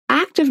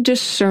act of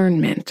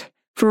discernment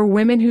for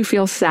women who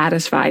feel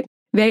satisfied.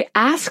 They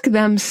ask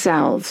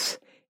themselves,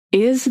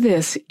 is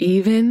this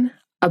even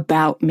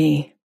about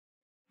me?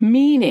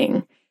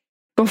 Meaning,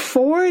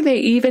 before they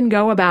even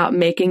go about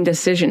making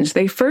decisions,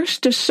 they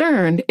first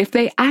discern if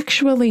they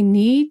actually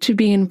need to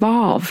be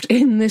involved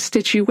in this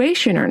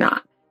situation or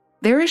not.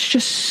 There is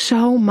just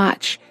so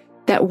much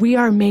that we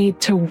are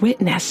made to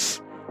witness.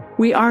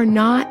 We are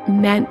not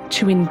meant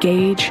to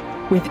engage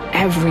with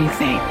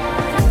everything.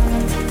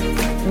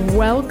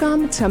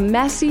 Welcome to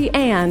Messy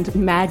and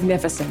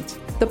Magnificent,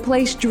 the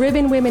place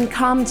driven women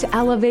come to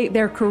elevate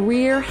their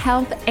career,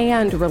 health,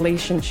 and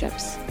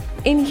relationships.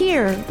 In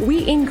here,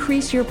 we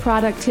increase your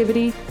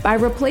productivity by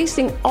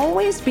replacing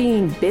always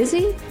being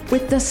busy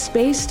with the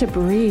space to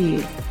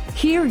breathe.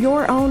 Hear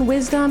your own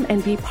wisdom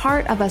and be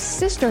part of a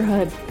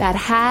sisterhood that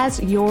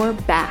has your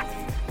back.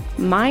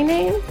 My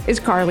name is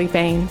Carly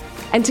Payne,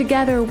 and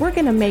together we're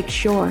going to make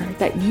sure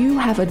that you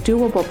have a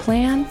doable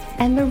plan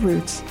and the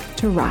roots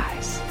to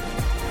rise.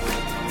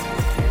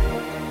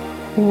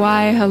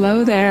 Why,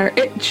 hello there.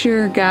 It's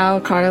your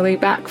gal Carly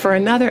back for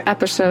another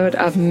episode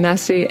of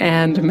Messy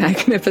and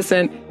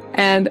Magnificent.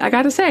 And I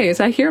gotta say,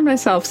 as I hear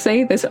myself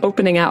say this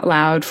opening out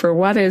loud for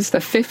what is the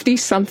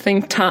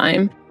 50-something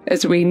time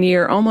as we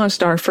near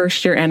almost our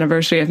first year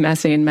anniversary of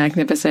Messy and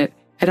Magnificent,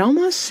 it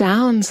almost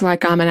sounds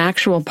like I'm an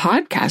actual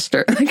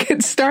podcaster. Like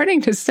it's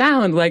starting to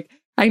sound like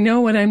I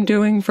know what I'm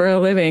doing for a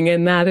living,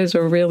 and that is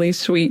a really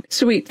sweet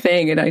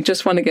thing. And I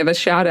just want to give a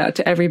shout out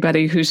to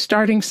everybody who's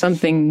starting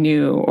something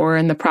new or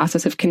in the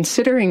process of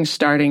considering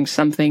starting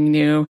something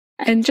new,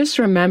 and just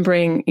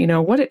remembering,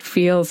 what it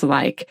feels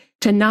like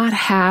to not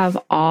have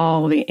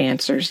all the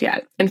answers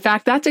yet. In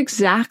fact, that's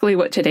exactly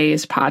what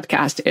today's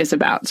podcast is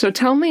about. So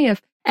tell me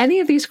if any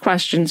of these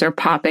questions are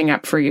popping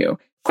up for you.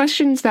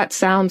 Questions that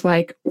sound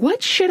like,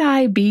 what should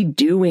I be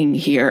doing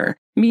here?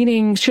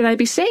 Meaning, should I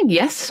be saying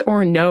yes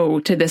or no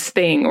to this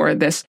thing or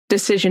this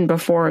decision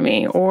before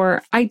me?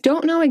 Or I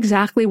don't know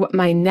exactly what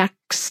my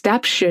next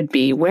step should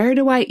be. Where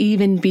do I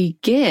even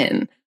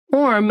begin?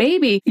 Or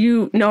maybe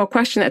you know a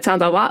question that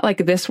sounds a lot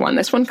like this one.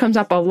 This one comes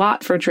up a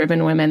lot for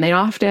driven women. They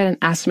often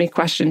ask me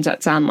questions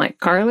that sound like,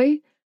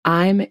 Carly,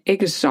 I'm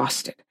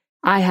exhausted.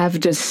 I have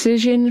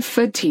decision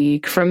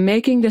fatigue from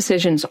making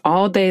decisions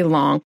all day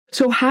long.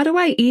 So how do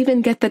I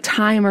even get the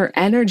time or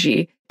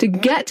energy to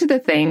get to the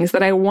things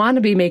that I want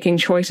to be making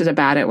choices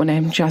about it when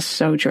I'm just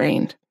so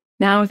drained?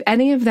 Now, if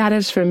any of that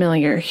is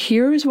familiar,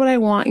 here's what I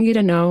want you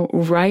to know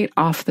right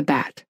off the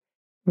bat.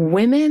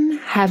 Women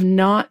have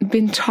not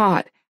been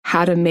taught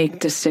how to make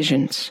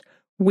decisions.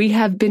 We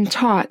have been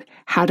taught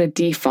how to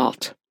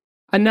default.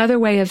 Another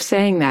way of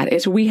saying that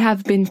is we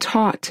have been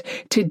taught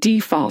to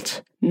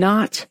default,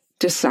 not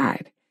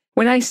decide.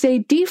 When I say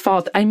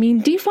default, I mean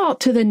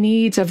default to the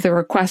needs of the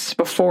requests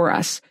before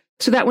us,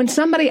 so that when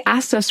somebody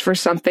asks us for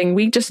something,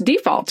 we just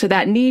default to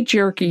that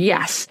knee-jerk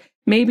yes.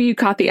 Maybe you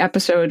caught the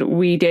episode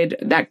we did,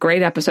 that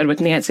great episode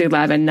with Nancy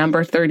Levin,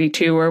 number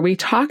 32, where we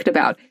talked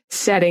about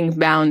setting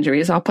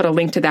boundaries. I'll put a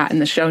link to that in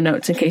the show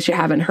notes in case you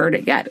haven't heard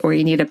it yet or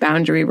you need a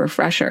boundary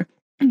refresher.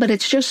 But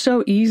it's just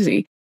so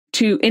easy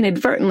to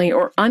inadvertently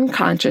or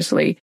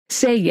unconsciously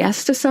say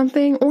yes to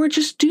something or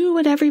just do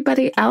what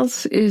everybody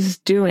else is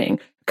doing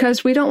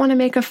because we don't want to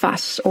make a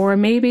fuss, or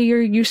maybe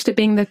you're used to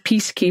being the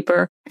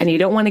peacekeeper and you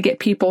don't want to get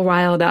people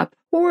riled up,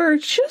 or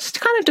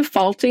just kind of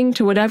defaulting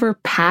to whatever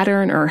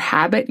pattern or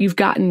habit you've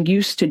gotten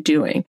used to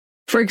doing.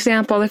 For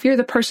example, if you're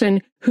the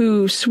person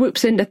who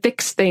swoops in to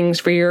fix things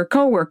for your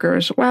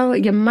coworkers, well,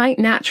 you might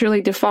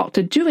naturally default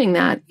to doing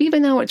that,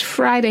 even though it's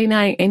Friday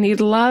night and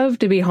you'd love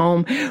to be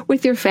home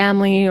with your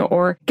family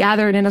or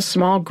gathered in a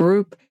small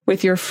group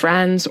with your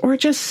friends or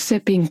just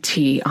sipping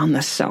tea on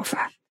the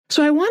sofa.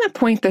 So I want to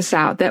point this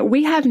out that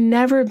we have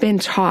never been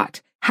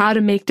taught how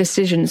to make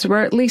decisions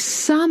where at least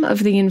some of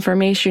the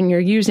information you're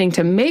using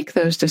to make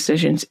those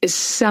decisions is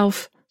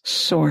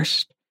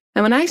self-sourced.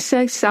 And when I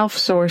say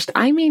self-sourced,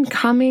 I mean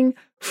coming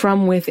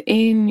from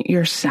within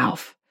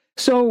yourself.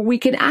 So we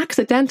can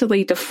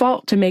accidentally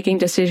default to making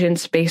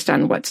decisions based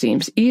on what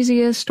seems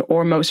easiest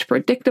or most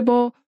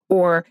predictable,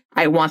 or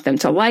I want them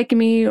to like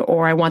me,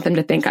 or I want them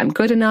to think I'm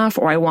good enough,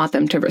 or I want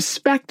them to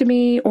respect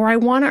me, or I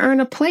want to earn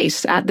a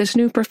place at this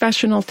new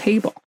professional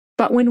table.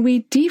 But when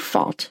we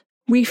default,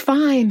 we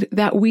find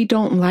that we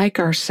don't like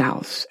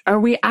ourselves,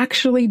 or we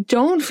actually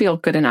don't feel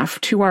good enough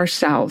to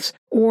ourselves,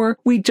 or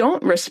we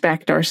don't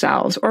respect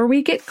ourselves, or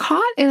we get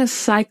caught in a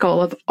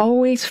cycle of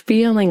always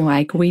feeling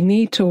like we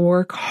need to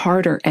work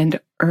harder and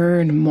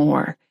earn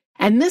more.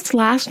 And this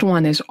last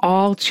one is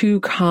all too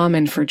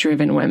common for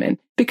driven women,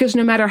 because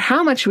no matter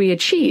how much we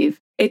achieve,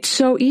 it's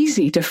so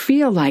easy to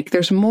feel like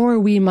there's more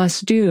we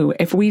must do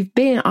if we've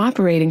been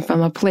operating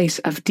from a place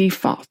of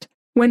default.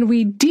 When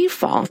we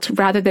default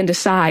rather than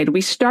decide,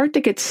 we start to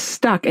get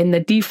stuck in the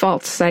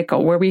default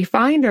cycle where we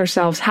find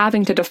ourselves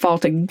having to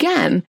default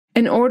again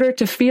in order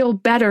to feel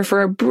better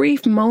for a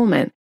brief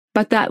moment,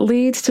 but that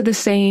leads to the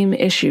same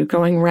issue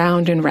going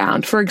round and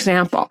round. For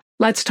example,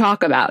 let's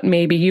talk about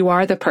maybe you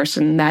are the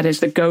person that is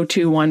the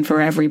go-to one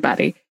for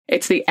everybody.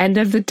 it's the end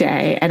of the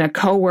day and a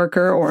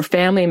coworker or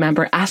family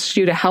member asks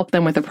you to help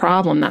them with a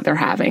problem that they're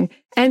having,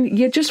 and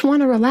you just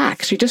want to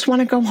relax. You just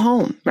want to go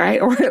home,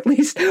 right? Or at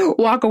least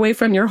walk away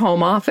from your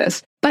home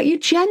office. But you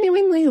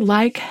genuinely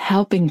like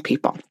helping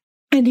people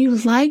and you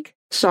like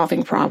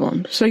solving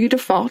problems. So you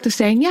default to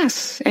saying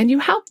yes and you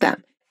help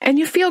them and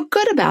you feel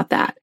good about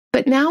that.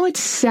 But now it's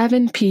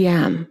 7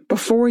 p.m.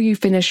 before you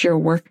finish your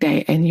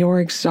workday and you're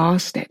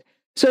exhausted.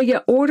 So you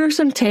order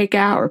some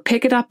takeout or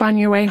pick it up on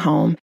your way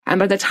home. And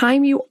by the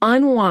time you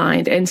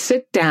unwind and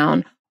sit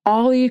down,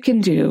 all you can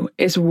do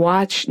is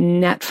watch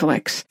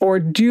Netflix or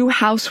do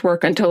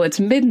housework until it's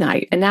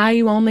midnight. And now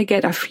you only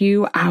get a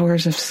few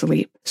hours of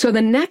sleep. So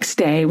the next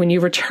day, when you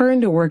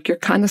return to work, you're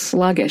kind of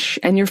sluggish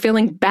and you're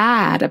feeling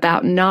bad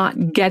about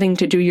not getting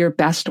to do your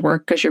best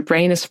work because your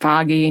brain is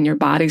foggy and your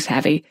body's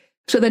heavy.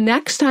 So the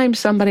next time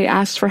somebody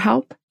asks for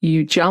help,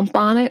 you jump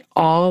on it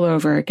all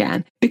over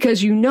again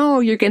because you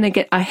know you're going to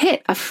get a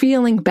hit, a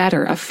feeling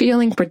better, a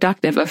feeling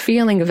productive, a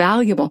feeling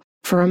valuable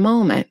for a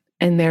moment.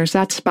 And there's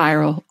that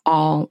spiral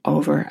all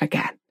over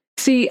again.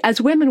 See,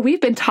 as women,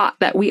 we've been taught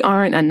that we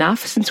aren't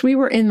enough since we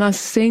were in the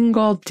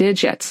single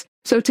digits.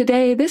 So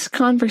today, this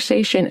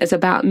conversation is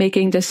about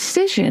making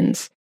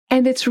decisions,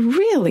 and it's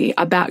really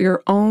about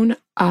your own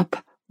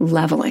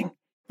up-leveling.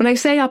 When I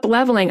say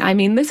up-leveling, I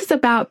mean this is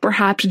about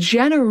perhaps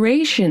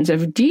generations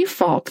of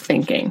default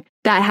thinking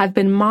that have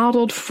been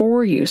modeled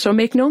for you. So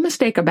make no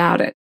mistake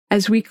about it.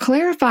 As we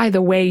clarify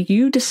the way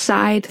you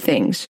decide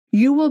things,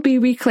 you will be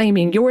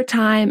reclaiming your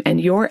time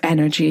and your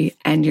energy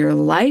and your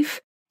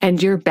life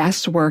and your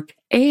best work,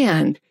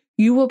 and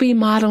you will be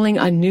modeling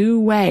a new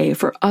way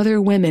for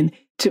other women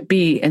to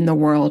be in the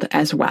world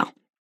as well.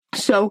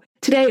 So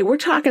today we're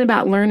talking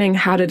about learning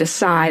how to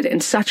decide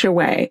in such a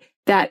way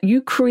that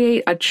you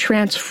create a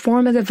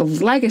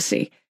transformative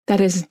legacy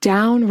that is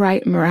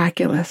downright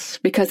miraculous,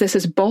 because this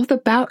is both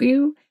about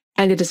you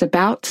and it is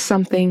about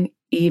something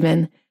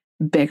even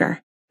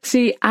bigger.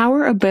 See,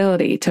 our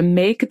ability to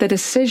make the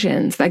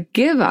decisions that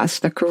give us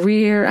the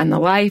career and the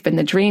life and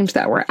the dreams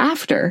that we're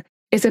after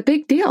is a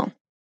big deal.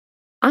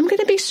 I'm going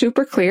to be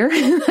super clear.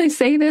 I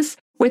say this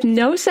with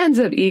no sense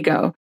of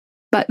ego,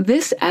 but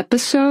this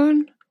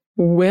episode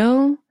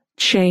will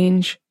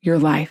change your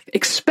life,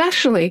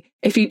 especially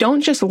if you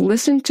don't just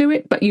listen to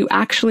it, but you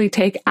actually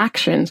take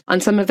actions on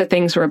some of the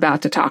things we're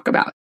about to talk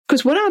about.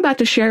 Because what I'm about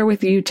to share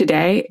with you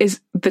today is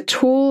the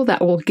tool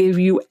that will give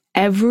you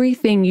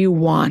everything you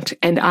want.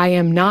 And I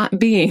am not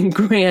being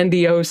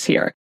grandiose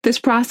here. This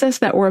process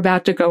that we're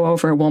about to go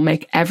over will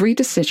make every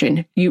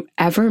decision you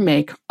ever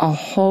make a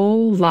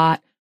whole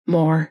lot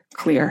more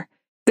clear.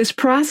 This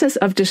process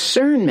of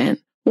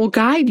discernment will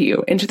guide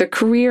you into the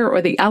career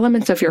or the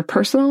elements of your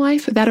personal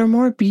life that are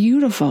more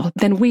beautiful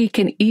than we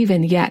can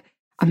even yet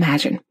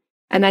imagine.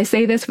 And I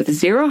say this with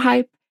zero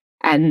hype,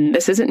 and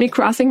this isn't me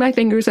crossing my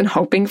fingers and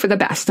hoping for the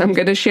best. I'm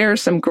going to share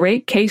some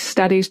great case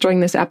studies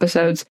during this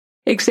episode,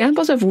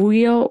 examples of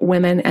real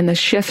women and the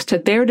shifts to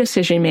their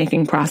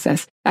decision-making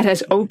process that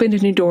has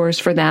opened new doors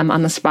for them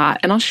on the spot.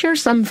 And I'll share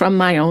some from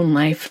my own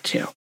life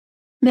too.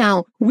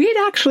 Now,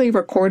 we'd actually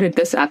recorded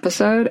this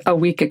episode a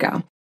week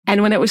ago.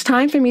 And when it was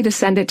time for me to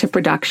send it to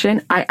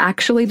production, I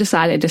actually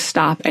decided to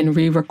stop and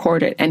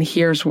re-record it. And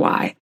here's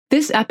why.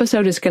 This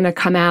episode is going to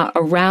come out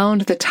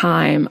around the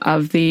time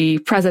of the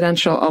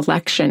presidential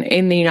election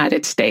in the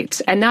United States.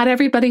 And not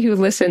everybody who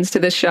listens to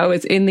this show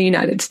is in the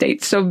United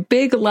States. So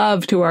big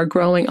love to our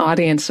growing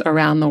audience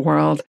around the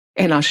world.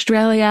 In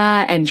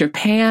Australia and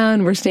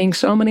Japan, we're seeing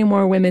so many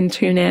more women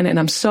tune in, and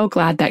I'm so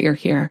glad that you're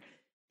here.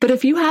 But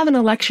if you have an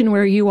election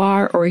where you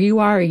are, or you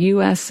are a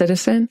U.S.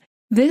 citizen,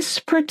 this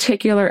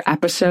particular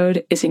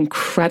episode is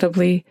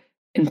incredibly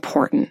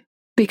important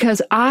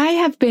because I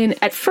have been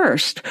at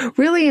first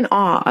really in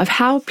awe of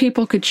how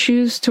people could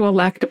choose to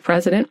elect a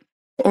president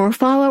or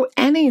follow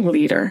any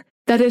leader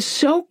that is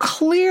so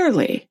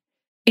clearly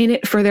in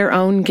it for their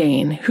own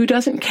gain, who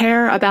doesn't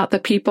care about the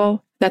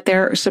people that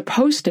they're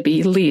supposed to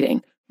be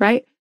leading,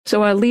 right?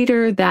 So a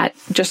leader that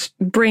just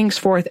brings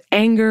forth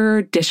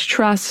anger,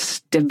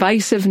 distrust,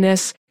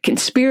 divisiveness,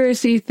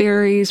 conspiracy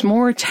theories,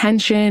 more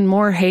tension,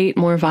 more hate,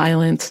 more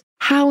violence.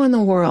 How in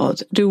the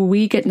world do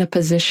we get in a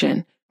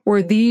position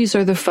where these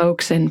are the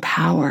folks in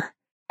power?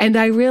 And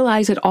I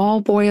realize it all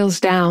boils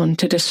down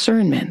to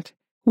discernment.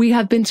 We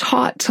have been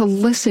taught to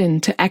listen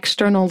to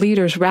external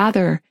leaders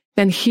rather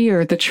than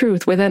hear the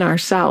truth within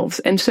ourselves.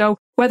 And so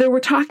whether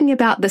we're talking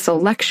about this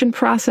election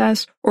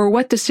process or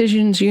what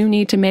decisions you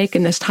need to make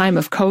in this time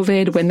of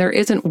COVID when there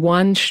isn't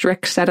one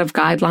strict set of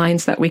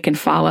guidelines that we can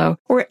follow,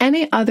 or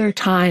any other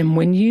time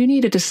when you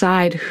need to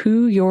decide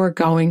who you're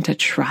going to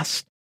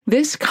trust,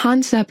 this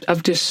concept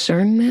of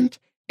discernment,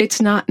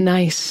 it's not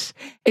nice.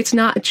 It's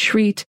not a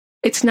treat.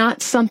 It's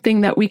not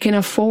something that we can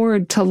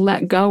afford to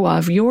let go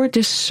of. Your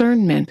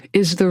discernment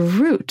is the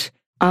root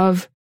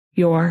of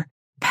your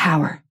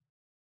power.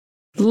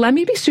 Let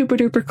me be super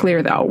duper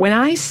clear though. When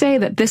I say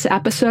that this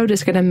episode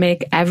is going to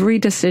make every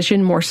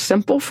decision more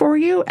simple for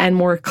you and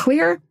more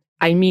clear,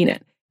 I mean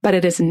it. but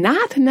it is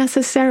not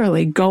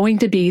necessarily going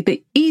to be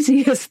the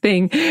easiest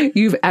thing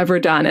you've ever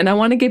done. And I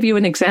want to give you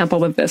an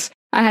example of this.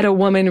 I had a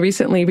woman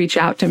recently reach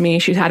out to me.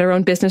 She's had her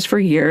own business for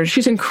years.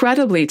 She's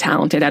incredibly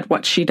talented at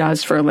what she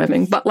does for a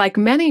living. But like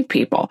many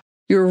people,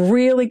 you're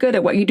really good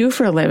at what you do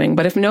for a living.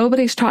 But if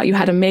nobody's taught you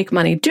how to make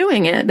money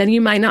doing it, then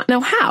you might not know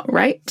how,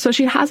 right? So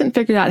she hasn't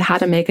figured out how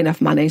to make enough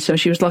money. So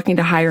she was looking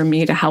to hire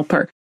me to help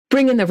her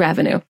bring in the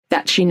revenue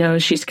that she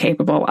knows she's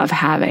capable of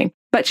having.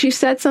 But she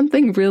said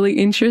something really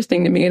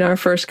interesting to me in our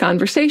first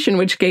conversation,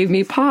 which gave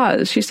me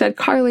pause. She said,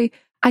 Carly,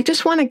 I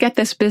just want to get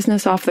this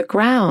business off the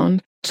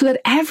ground so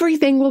that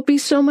everything will be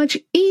so much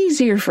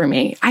easier for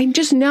me. I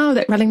just know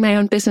that running my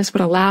own business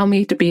would allow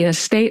me to be in a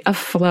state of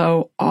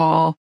flow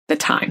all the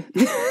time.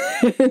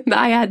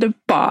 I had to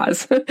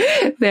pause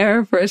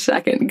there for a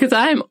second because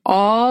I'm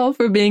all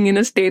for being in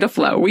a state of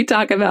flow. We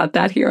talk about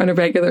that here on a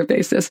regular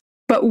basis,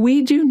 but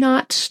we do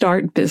not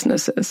start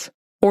businesses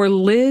or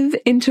live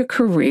into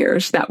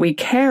careers that we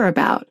care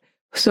about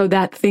so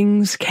that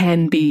things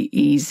can be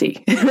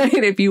easy. Right?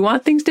 If you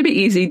want things to be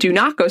easy, do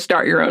not go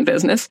start your own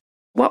business.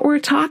 What we're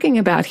talking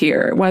about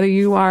here, whether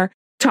you are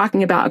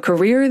talking about a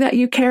career that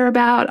you care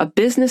about, a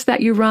business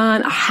that you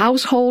run, a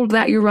household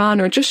that you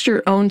run, or just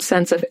your own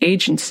sense of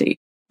agency,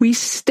 we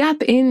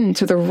step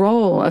into the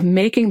role of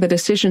making the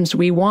decisions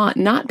we want,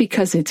 not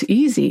because it's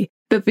easy,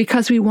 but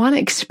because we want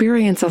to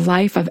experience a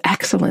life of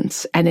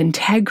excellence and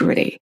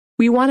integrity.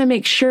 We want to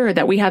make sure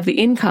that we have the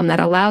income that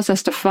allows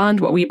us to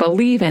fund what we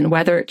believe in,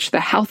 whether it's the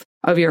health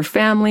of your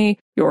family,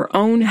 your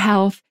own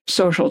health,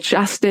 social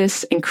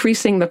justice,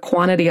 increasing the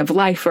quantity of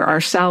life for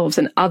ourselves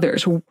and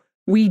others.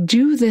 We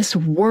do this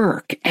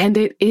work, and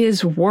it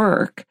is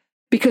work,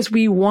 because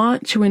we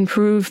want to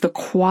improve the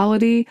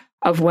quality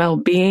of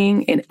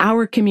well-being in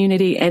our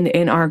community and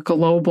in our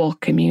global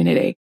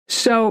community.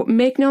 So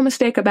make no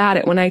mistake about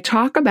it. When I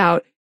talk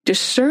about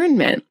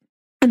discernment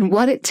and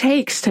what it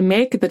takes to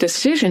make the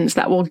decisions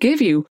that will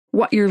give you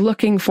what you're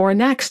looking for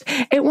next,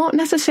 it won't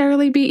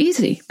necessarily be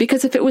easy,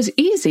 because if it was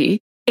easy,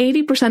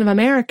 80% of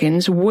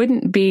Americans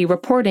wouldn't be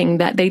reporting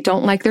that they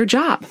don't like their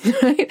job.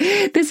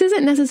 Right? This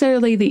isn't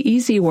necessarily the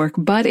easy work,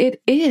 but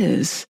it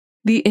is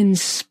the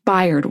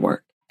inspired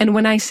work. And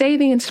when I say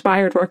the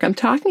inspired work, I'm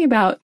talking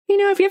about,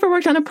 if you ever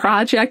worked on a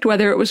project,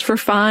 whether it was for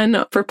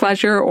fun, for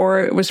pleasure, or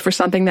it was for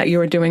something that you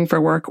were doing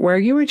for work, where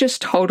you were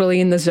just totally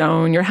in the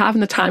zone, you're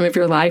having the time of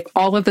your life,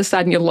 all of a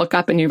sudden you look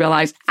up and you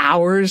realize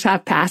hours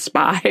have passed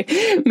by.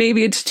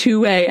 Maybe it's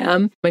 2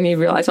 a.m. when you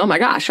realize, oh my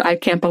gosh, I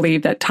can't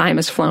believe that time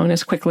has flown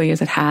as quickly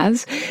as it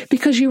has,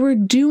 because you were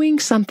doing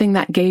something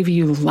that gave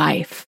you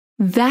life.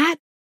 That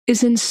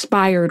is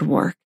inspired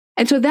work.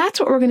 And so that's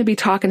what we're going to be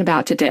talking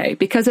about today,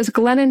 because as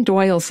Glennon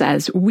Doyle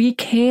says, we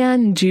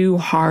can do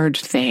hard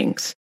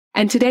things.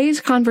 And today's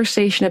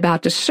conversation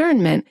about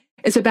discernment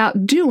is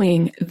about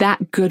doing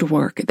that good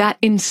work, that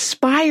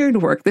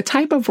inspired work, the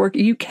type of work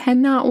you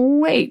cannot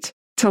wait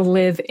to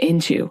live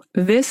into.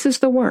 This is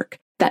the work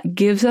that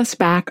gives us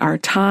back our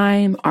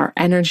time, our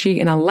energy,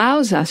 and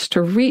allows us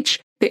to reach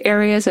the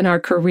areas in our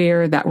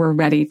career that we're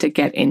ready to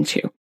get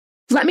into.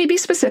 Let me be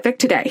specific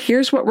today.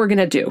 Here's what we're going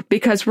to do,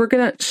 because we're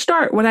going to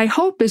start what I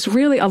hope is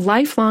really a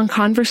lifelong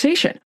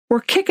conversation. We're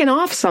kicking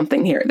off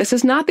something here. This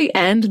is not the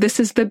end. This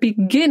is the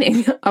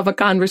beginning of a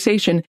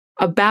conversation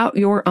about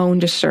your own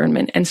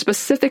discernment. And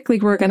specifically,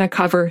 we're going to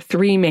cover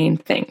 3 main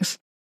things.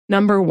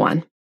 Number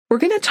 1, we're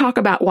going to talk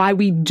about why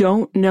we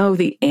don't know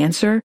the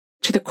answer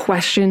to the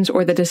questions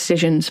or the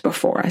decisions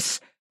before us,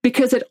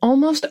 because it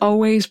almost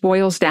always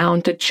boils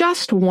down to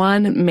just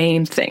one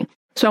main thing.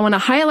 So I want to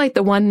highlight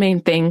the one main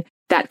thing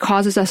that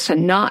causes us to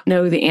not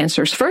know the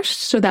answers first,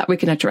 so that we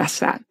can address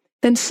that.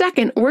 Then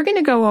second, we're going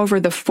to go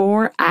over the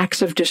 4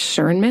 acts of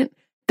discernment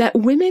that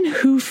women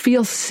who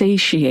feel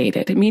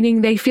satiated,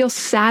 meaning they feel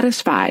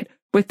satisfied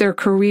with their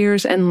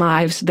careers and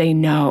lives they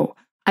know.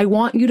 I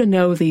want you to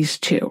know these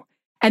too.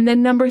 And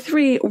then number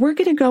 3, we're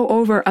going to go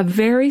over a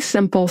very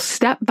simple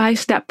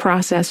step-by-step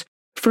process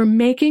for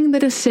making the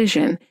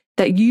decision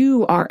that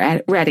you are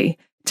ready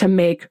to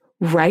make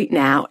right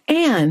now,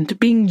 and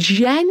being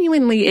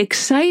genuinely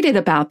excited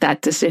about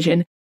that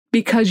decision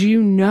because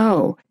you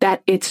know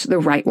that it's the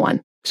right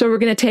one. So we're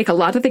going to take a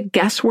lot of the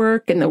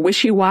guesswork and the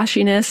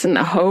wishy-washiness and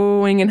the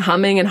hoeing and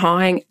humming and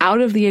hawing out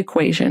of the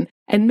equation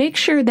and make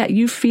sure that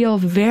you feel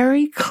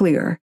very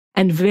clear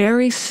and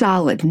very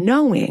solid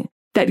knowing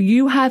that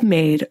you have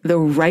made the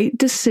right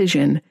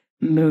decision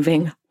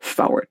moving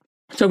forward.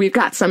 So we've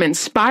got some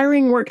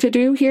inspiring work to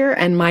do here,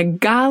 and my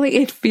golly,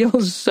 it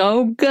feels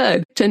so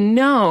good to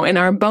know in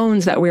our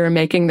bones that we are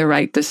making the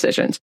right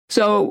decisions.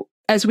 So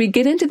as we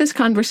get into this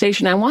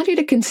conversation, I want you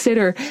to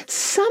consider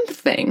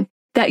something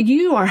that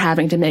you are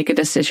having to make a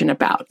decision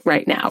about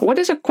right now. What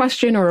is a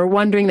question or a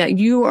wondering that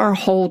you are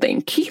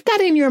holding? Keep that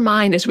in your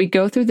mind as we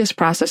go through this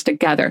process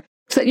together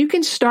so that you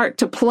can start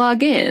to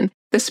plug in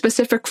the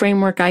specific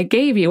framework I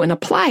gave you and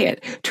apply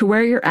it to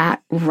where you're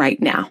at right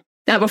now.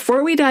 Now,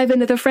 before we dive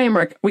into the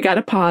framework, we got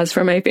to pause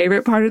for my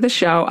favorite part of the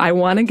show. I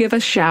want to give a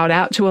shout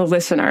out to a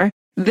listener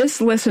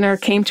This listener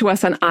came to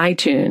us on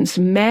iTunes,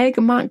 Meg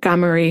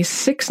Montgomery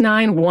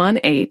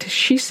 6918.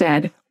 She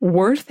said,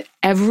 worth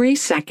every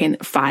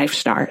second 5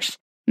 stars.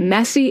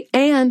 Messy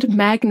and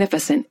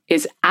magnificent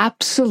is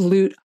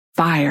absolute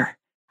fire.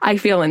 I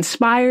feel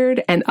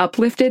inspired and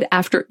uplifted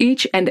after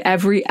each and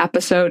every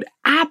episode.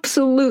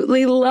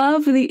 Absolutely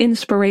love the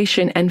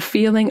inspiration and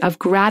feeling of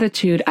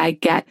gratitude I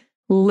get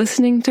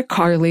listening to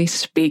Carly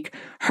speak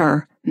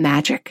her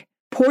magic.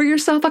 Pour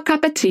yourself a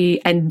cup of tea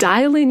and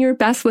dial in your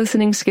best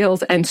listening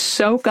skills and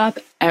soak up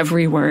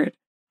every word.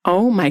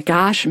 Oh my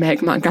gosh,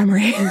 Meg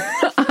Montgomery.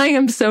 I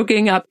am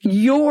soaking up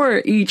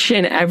your each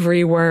and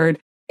every word.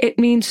 It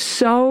means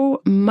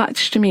so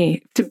much to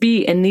me to be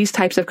in these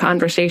types of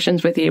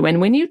conversations with you.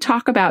 And when you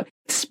talk about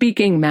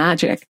speaking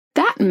magic,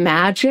 that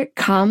magic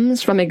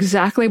comes from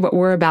exactly what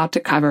we're about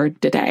to cover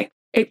today.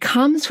 It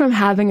comes from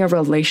having a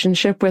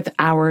relationship with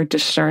our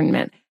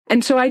discernment.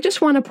 And so I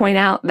just want to point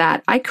out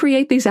that I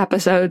create these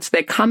episodes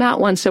that come out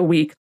once a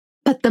week,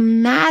 but the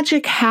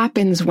magic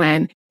happens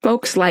when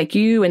folks like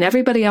you and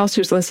everybody else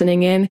who's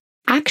listening in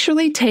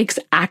actually takes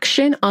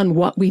action on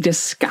what we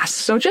discuss.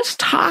 So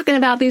just talking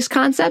about these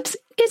concepts,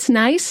 it's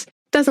nice,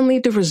 doesn't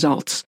lead to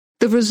results.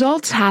 The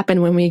results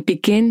happen when we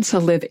begin to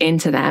live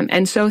into them.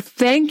 And so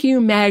thank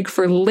you, Meg,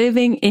 for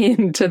living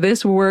into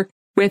this work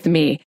with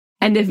me.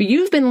 And if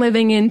you've been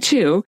living in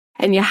too,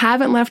 and you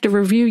haven't left a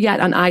review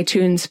yet on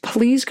iTunes,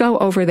 please go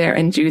over there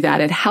and do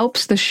that. It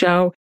helps the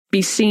show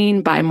be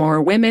seen by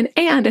more women,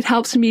 and it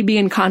helps me be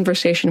in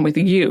conversation with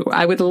you.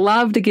 I would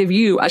love to give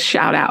you a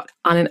shout out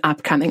on an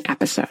upcoming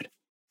episode.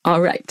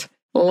 All right,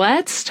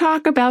 let's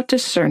talk about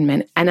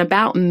discernment and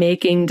about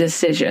making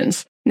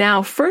decisions.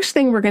 Now, first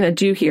thing we're going to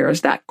do here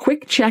is that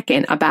quick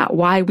check-in about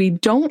why we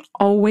don't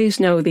always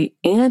know the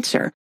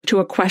answer to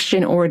a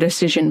question or a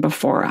decision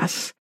before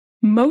us.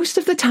 Most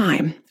of the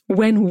time,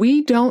 when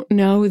we don't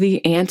know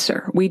the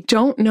answer, we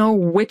don't know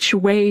which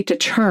way to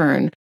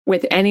turn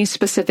with any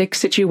specific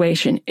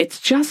situation,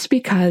 it's just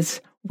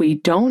because we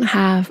don't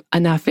have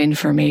enough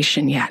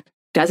information yet.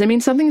 Doesn't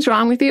mean something's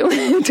wrong with you.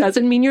 It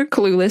doesn't mean you're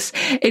clueless.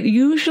 It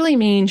usually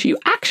means you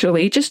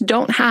actually just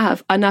don't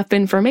have enough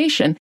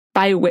information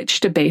by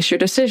which to base your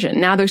decision.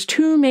 Now, there's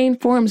 2 main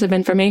forms of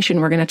information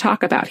we're going to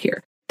talk about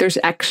here. There's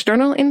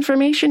external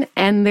information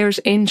and there's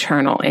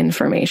internal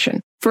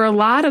information. For a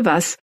lot of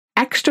us,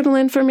 external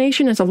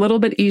information is a little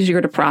bit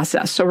easier to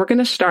process, so we're going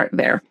to start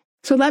there.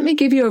 So let me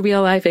give you a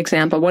real-life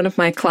example. One of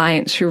my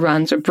clients who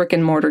runs a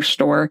brick-and-mortar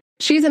store,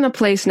 she's in a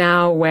place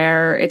now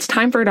where it's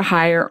time for her to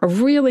hire a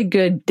really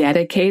good,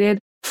 dedicated,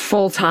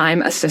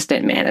 full-time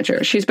assistant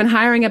manager. She's been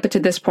hiring up to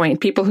this point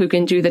people who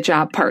can do the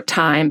job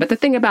part-time, but the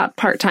thing about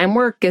part-time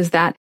work is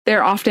that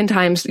they're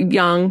oftentimes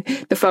young,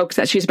 the folks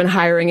that she's been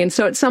hiring, and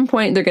so at some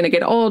point they're going to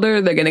get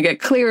older, they're going to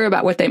get clearer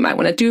about what they might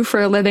want to do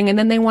for a living, and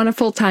then they want a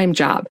full-time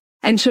job.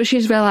 And so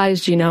she's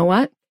realized, you know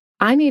what?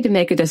 I need to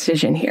make a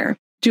decision here.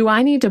 Do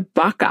I need to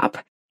buck up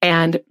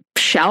and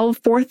shell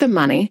forth the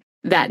money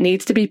that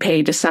needs to be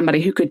paid to somebody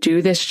who could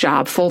do this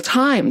job full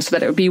time so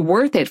that it would be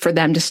worth it for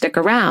them to stick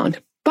around?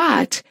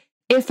 But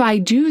if I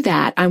do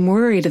that, I'm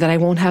worried that I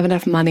won't have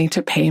enough money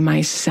to pay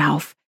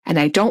myself. And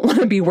I don't want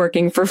to be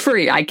working for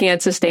free. I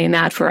can't sustain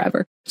that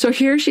forever. So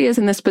here she is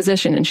in this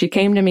position. And she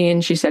came to me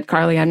and she said,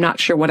 Carly, I'm not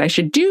sure what I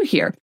should do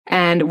here.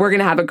 And we're going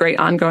to have a great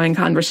ongoing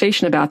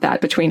conversation about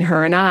that between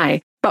her and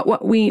I. But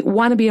what we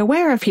want to be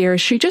aware of here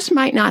is she just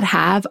might not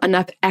have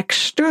enough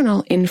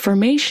external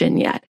information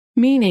yet,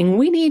 meaning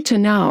we need to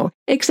know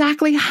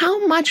exactly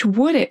how much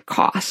would it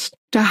cost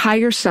to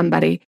hire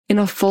somebody in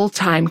a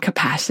full-time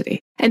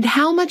capacity, and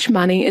how much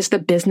money is the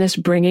business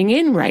bringing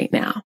in right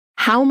now?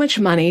 How much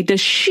money does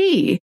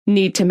she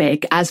need to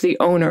make as the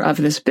owner of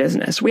this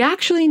business? We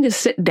actually need to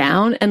sit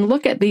down and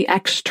look at the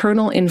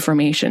external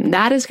information.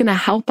 That is going to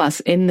help us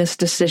in this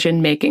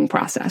decision-making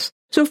process.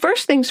 So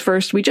first things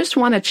first, we just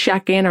want to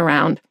check in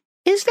around,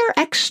 is there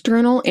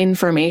external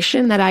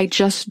information that I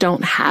just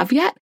don't have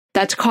yet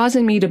that's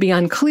causing me to be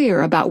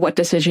unclear about what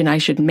decision I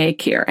should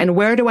make here? And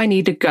where do I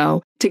need to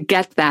go to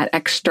get that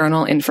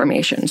external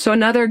information? So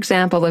another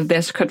example of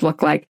this could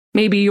look like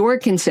maybe you're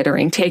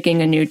considering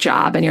taking a new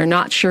job and you're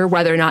not sure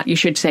whether or not you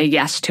should say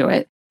yes to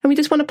it. And we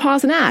just want to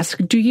pause and ask,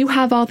 do you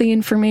have all the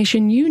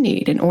information you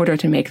need in order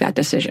to make that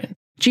decision?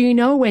 Do you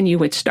know when you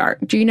would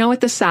start? Do you know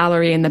what the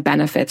salary and the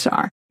benefits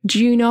are?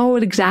 Do you know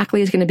what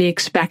exactly is going to be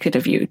expected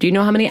of you? Do you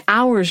know how many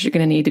hours you're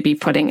going to need to be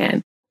putting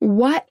in?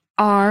 What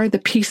are the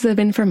pieces of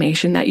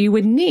information that you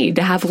would need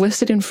to have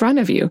listed in front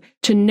of you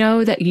to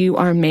know that you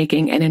are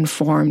making an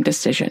informed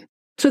decision?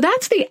 So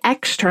that's the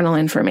external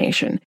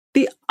information.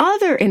 The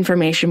other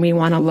information we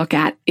want to look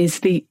at is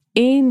the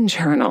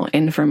internal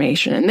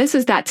information. And this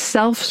is that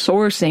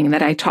self-sourcing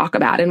that I talk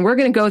about. And we're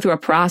going to go through a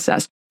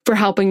process for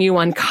helping you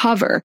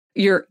uncover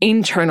your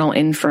internal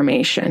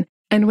information.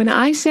 And when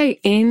I say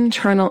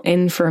internal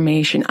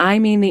information, I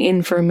mean the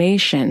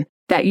information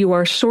that you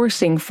are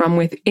sourcing from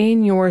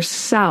within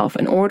yourself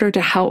in order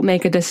to help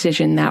make a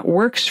decision that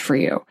works for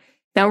you.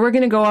 Now, we're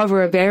going to go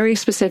over a very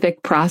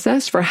specific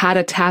process for how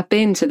to tap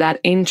into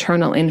that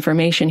internal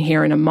information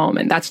here in a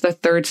moment. That's the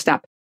third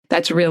step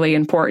that's really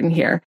important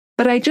here.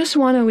 But I just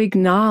want to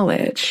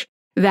acknowledge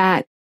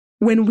that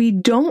when we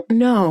don't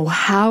know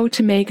how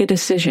to make a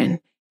decision,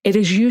 it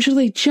is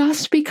usually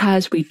just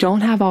because we don't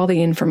have all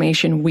the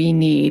information we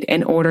need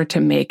in order to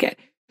make it.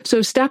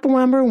 So step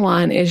number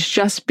one is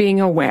just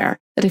being aware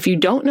that if you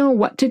don't know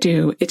what to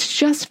do, it's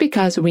just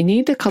because we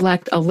need to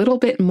collect a little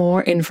bit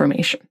more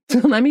information. So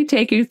let me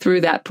take you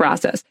through that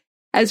process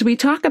as we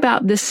talk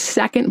about this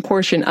second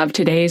portion of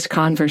today's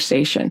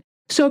conversation.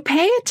 So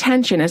pay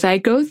attention as I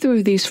go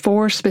through these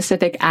 4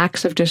 specific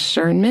acts of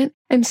discernment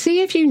and see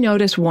if you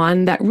notice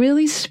one that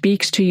really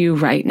speaks to you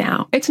right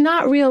now. It's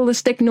not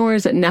realistic, nor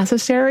is it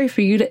necessary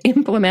for you to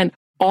implement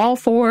all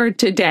 4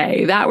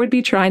 today. That would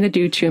be trying to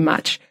do too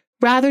much.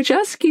 Rather,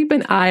 just keep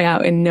an eye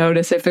out and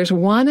notice if there's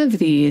one of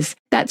these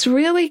that's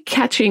really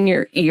catching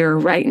your ear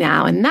right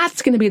now, and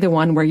that's going to be the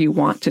one where you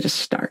want to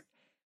start.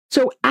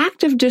 So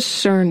act of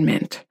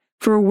discernment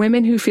for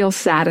women who feel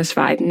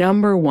satisfied.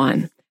 Number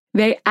 1.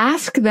 They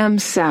ask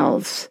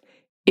themselves,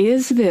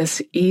 is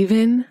this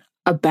even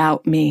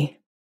about me?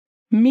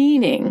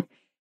 Meaning,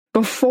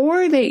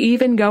 before they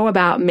even go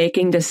about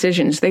making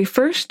decisions, they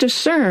first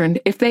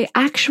discerned if they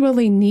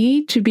actually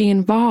need to be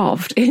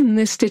involved in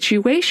this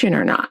situation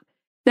or not.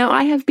 Now,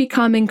 I have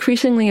become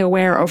increasingly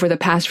aware over the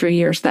past few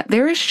years that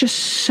there is just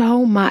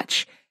so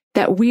much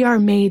that we are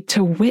made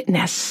to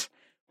witness.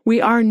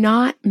 We are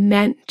not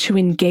meant to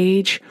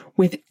engage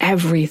with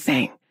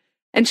everything.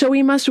 And so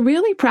we must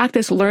really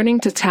practice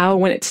learning to tell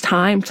when it's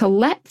time to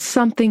let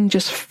something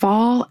just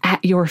fall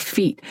at your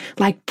feet,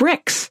 like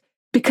bricks,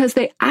 because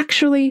they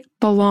actually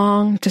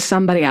belong to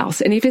somebody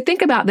else. And if you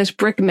think about this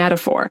brick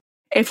metaphor,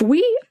 if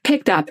we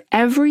picked up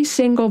every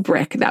single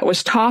brick that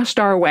was tossed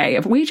our way,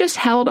 if we just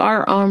held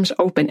our arms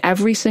open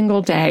every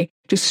single day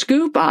to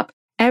scoop up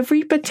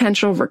every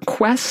potential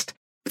request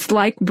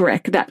like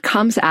brick that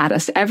comes at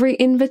us, every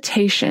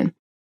invitation,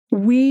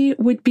 we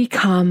would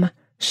become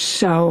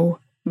so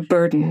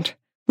burdened.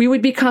 We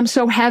would become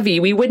so heavy.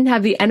 We wouldn't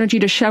have the energy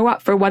to show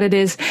up for what it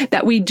is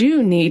that we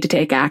do need to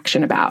take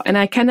action about. And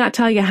I cannot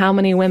tell you how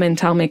many women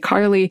tell me,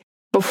 Carly,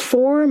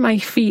 before my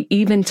feet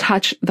even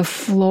touch the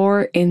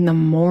floor in the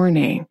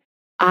morning,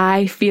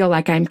 I feel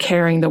like I'm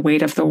carrying the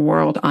weight of the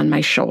world on my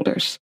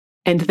shoulders.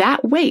 And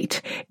that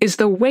weight is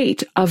the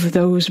weight of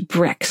those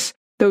bricks,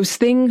 those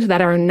things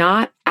that are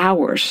not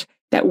ours,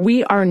 that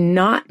we are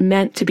not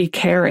meant to be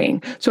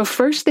carrying. So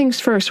first things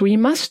first, we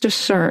must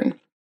discern,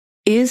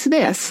 is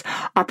this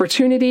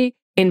opportunity,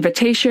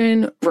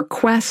 invitation,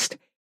 request,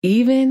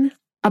 even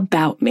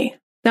about me?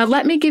 Now,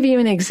 let me give you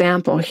an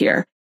example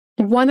here.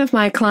 One of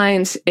my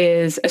clients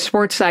is a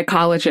sports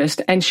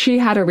psychologist, and she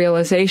had a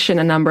realization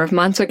a number of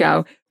months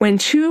ago when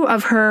 2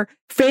 of her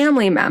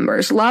family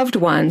members, loved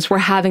ones, were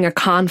having a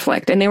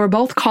conflict, and they were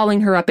both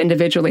calling her up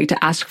individually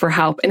to ask for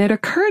help. And it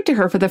occurred to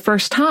her for the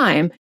first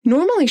time,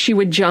 normally she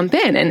would jump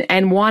in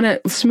and want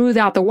to smooth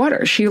out the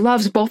water. She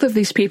loves both of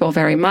these people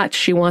very much.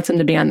 She wants them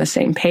to be on the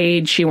same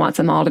page. She wants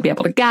them all to be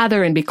able to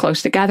gather and be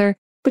close together.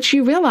 But she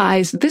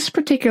realized this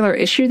particular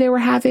issue they were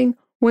having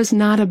was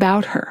not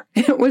about her.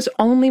 It was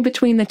only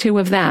between the 2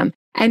 of them.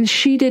 And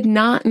she did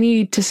not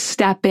need to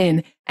step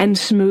in and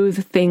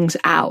smooth things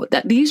out.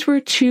 That these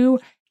were 2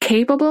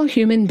 capable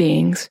human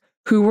beings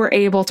who were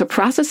able to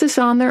process this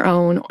on their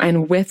own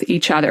and with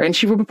each other. And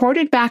she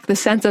reported back the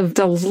sense of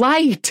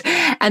delight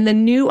and the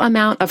new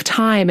amount of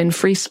time and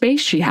free space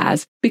she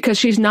has because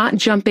she's not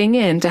jumping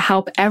in to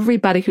help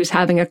everybody who's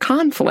having a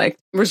conflict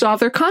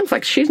resolve their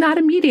conflict. She's not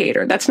a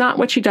mediator. That's not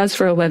what she does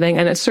for a living,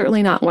 and it's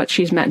certainly not what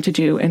she's meant to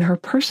do in her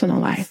personal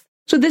life.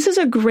 So this is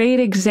a great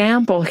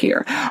example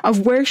here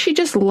of where she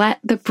just let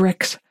the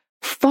bricks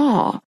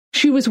fall.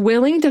 She was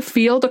willing to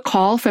field a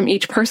call from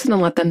each person and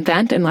let them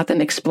vent and let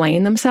them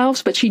explain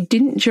themselves, but she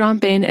didn't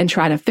jump in and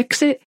try to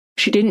fix it.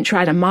 She didn't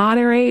try to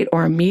moderate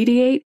or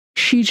mediate.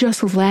 She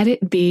just let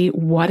it be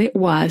what it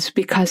was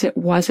because it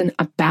wasn't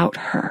about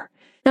her.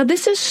 Now,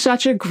 this is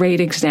such a great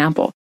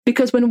example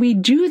because when we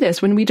do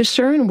this, when we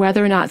discern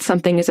whether or not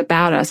something is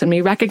about us and we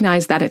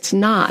recognize that it's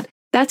not,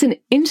 that's an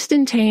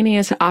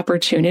instantaneous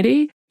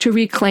opportunity to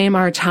reclaim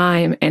our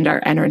time and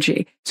our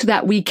energy so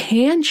that we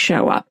can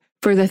show up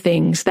for the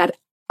things that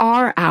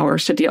are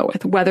ours to deal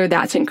with, whether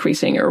that's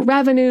increasing your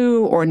revenue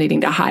or needing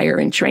to hire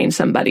and train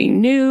somebody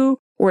new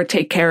or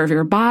take care of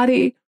your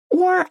body.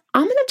 Or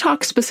I'm going to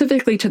talk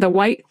specifically to the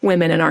white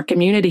women in our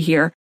community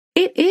here.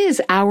 It is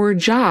our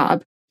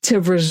job to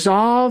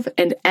resolve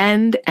and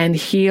end and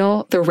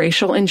heal the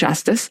racial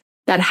injustice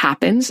that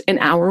happens in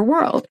our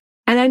world.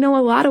 And I know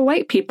a lot of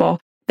white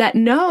people that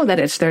know that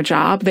it's their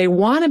job. They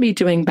want to be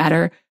doing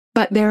better,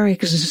 but they're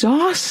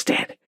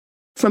exhausted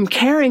from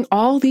carrying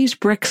all these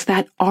bricks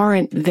that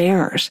aren't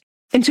theirs.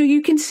 And so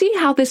you can see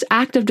how this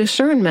act of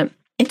discernment,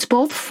 it's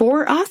both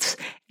for us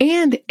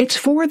and it's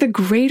for the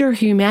greater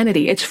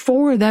humanity. It's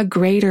for the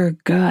greater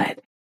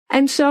good.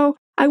 And so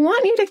I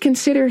want you to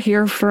consider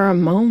here for a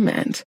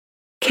moment,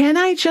 can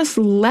I just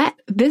let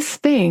this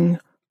thing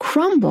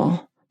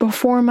crumble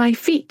before my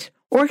feet?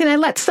 Or can I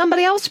let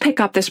somebody else pick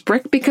up this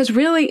brick because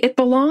really it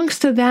belongs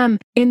to them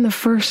in the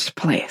first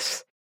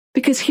place?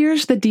 Because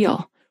here's the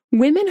deal.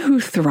 Women who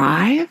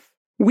thrive,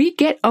 we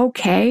get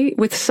okay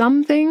with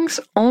some things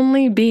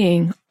only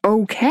being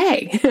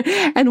okay.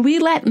 And we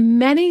let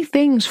many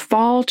things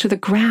fall to the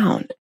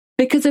ground.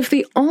 Because if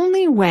the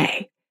only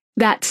way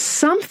that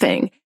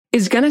something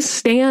is going to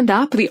stand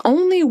up, the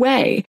only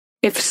way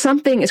if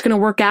something is going to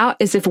work out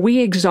is if we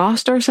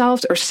exhaust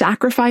ourselves or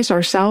sacrifice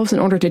ourselves in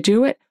order to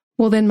do it,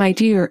 well then, my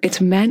dear,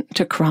 it's meant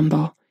to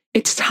crumble.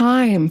 It's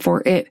time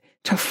for it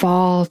to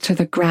fall to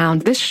the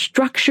ground. This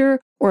structure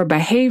or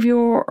behavior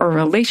or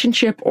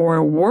relationship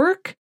or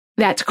work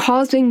that's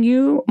causing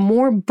you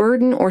more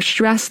burden or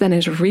stress than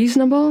is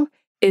reasonable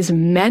is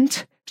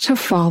meant to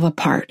fall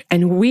apart.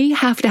 And we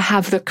have to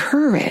have the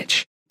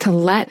courage to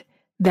let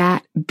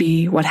that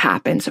be what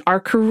happens.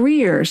 Our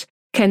careers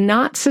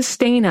cannot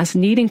sustain us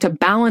needing to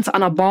balance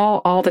on a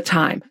ball all the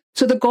time.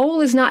 So the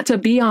goal is not to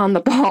be on the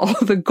ball.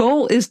 The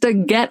goal is to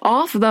get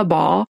off the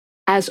ball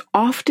as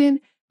often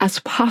as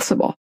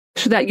possible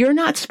so that you're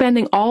not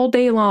spending all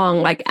day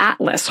long like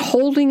Atlas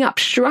holding up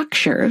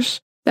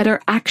structures that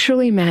are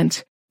actually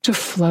meant to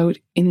float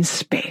in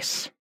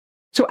space.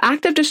 So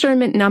active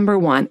discernment number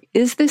 1,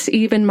 is this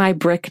even my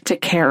brick to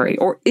carry?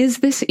 Or is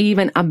this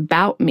even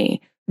about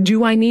me?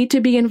 Do I need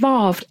to be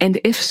involved? And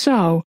if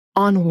so,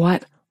 on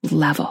what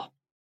level?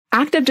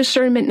 Active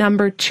discernment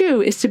number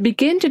 2 is to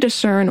begin to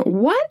discern,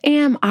 what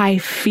am I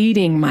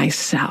feeding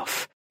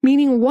myself?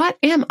 Meaning, what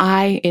am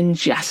I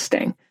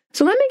ingesting?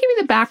 So let me give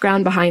you the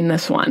background behind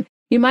this one.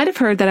 You might have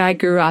heard that I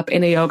grew up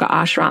in a yoga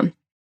ashram.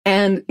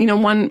 And,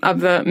 one of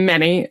the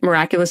many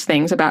miraculous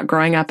things about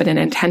growing up in an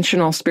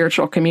intentional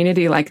spiritual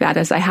community like that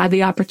is I had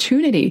the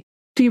opportunity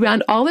to be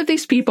around all of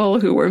these people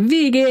who were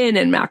vegan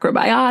and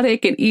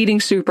macrobiotic and eating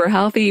super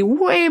healthy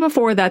way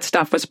before that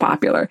stuff was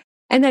popular.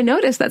 And I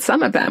noticed that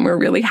some of them were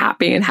really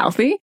happy and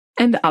healthy,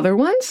 and other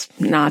ones,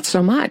 not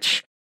so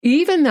much.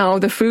 Even though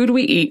the food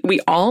we eat, we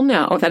all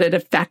know that it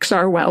affects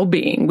our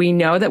well-being. We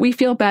know that we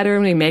feel better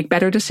and we make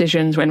better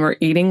decisions when we're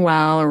eating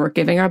well or we're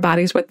giving our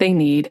bodies what they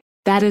need.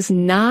 That is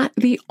not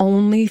the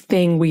only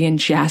thing we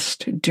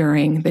ingest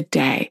during the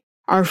day.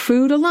 Our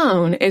food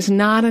alone is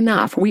not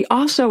enough. We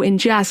also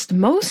ingest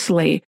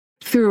mostly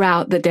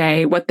throughout the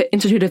day what the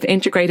Institute of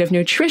Integrative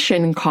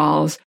Nutrition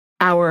calls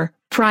our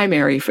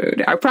primary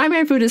food. Our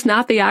primary food is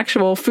not the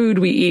actual food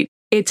we eat.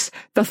 It's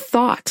the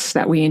thoughts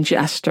that we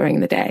ingest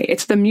during the day.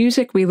 It's the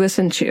music we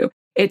listen to.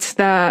 It's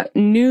the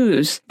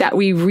news that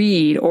we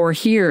read or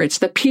hear. It's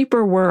the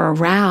people we're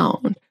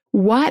around.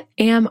 What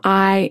am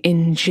I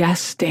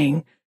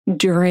ingesting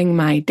during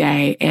my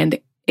day? And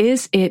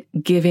is it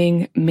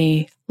giving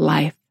me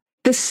life?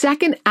 The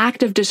second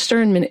act of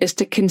discernment is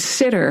to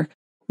consider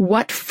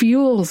what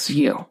fuels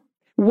you.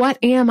 What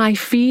am I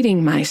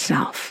feeding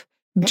myself?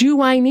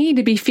 Do I need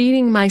to be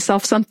feeding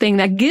myself something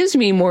that gives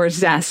me more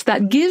zest,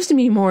 that gives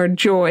me more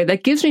joy,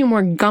 that gives me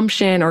more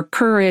gumption or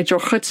courage or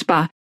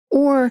chutzpah?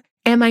 Or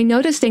am I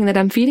noticing that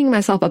I'm feeding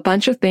myself a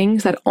bunch of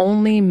things that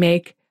only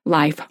make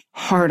life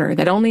harder,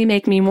 that only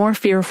make me more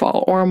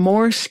fearful or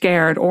more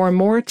scared or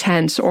more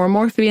tense or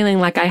more feeling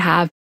like I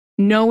have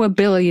no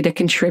ability to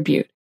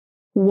contribute?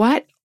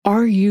 What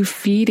are you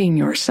feeding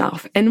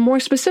yourself? And more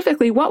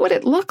specifically, what would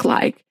it look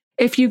like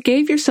if you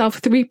gave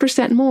yourself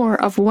 3% more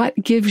of what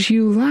gives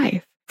you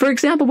life? For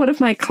example, one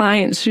of my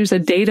clients, who's a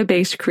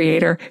database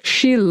creator,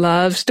 she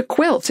loves to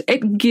quilt.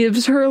 It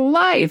gives her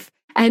life.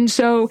 And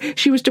so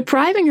she was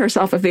depriving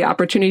herself of the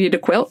opportunity to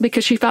quilt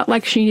because she felt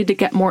like she needed to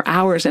get more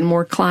hours and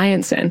more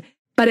clients in.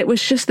 But it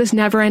was just this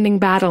never-ending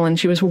battle, and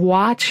she was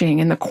watching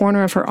in the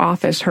corner of her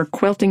office her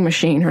quilting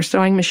machine, her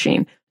sewing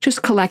machine,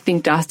 just collecting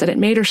dust, and it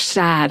made her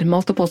sad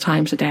multiple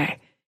times a day.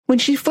 When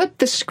she flipped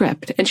the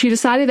script and she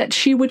decided that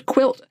she would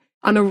quilt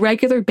on a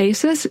regular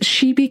basis,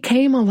 she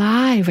became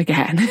alive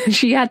again.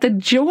 She had the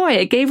joy.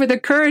 It gave her the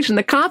courage and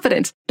the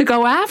confidence to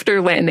go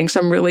after landing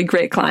some really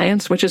great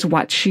clients, which is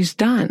what she's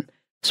done.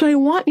 So I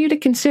want you to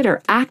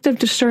consider active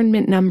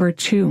discernment number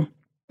 2.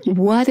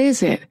 What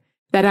is it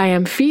that I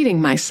am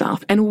feeding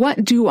myself, and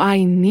what do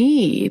I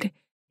need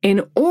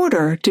in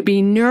order to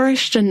be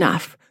nourished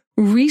enough,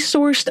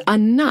 resourced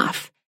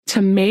enough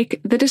to make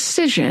the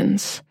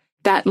decisions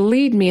that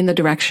lead me in the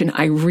direction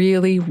I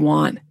really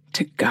want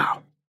to go?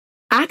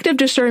 Active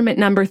discernment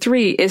number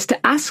 3 is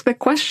to ask the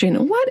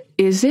question, what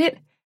is it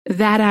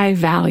that I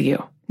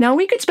value? Now,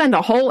 we could spend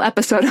a whole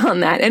episode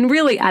on that, and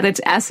really at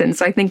its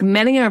essence, I think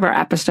many of our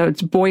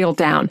episodes boil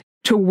down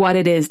to what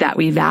it is that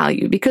we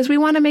value, because we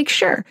want to make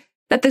sure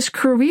that this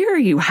career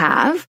you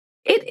have,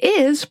 it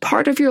is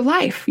part of your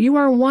life. You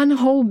are one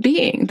whole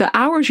being. The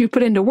hours you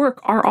put into work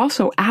are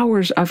also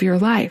hours of your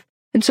life.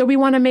 And so we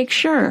want to make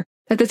sure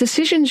that the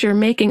decisions you're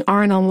making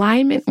are in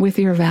alignment with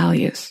your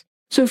values.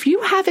 So if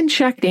you haven't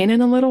checked in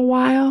a little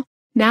while,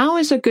 now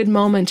is a good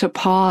moment to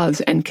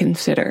pause and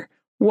consider,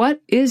 what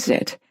is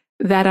it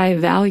that I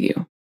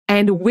value?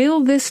 And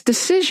will this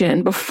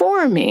decision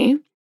before me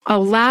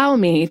allow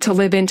me to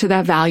live into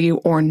that value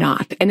or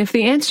not? And if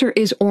the answer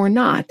is or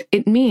not,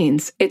 it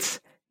means it's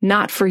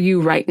not for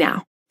you right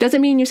now.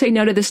 Doesn't mean you say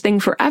no to this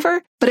thing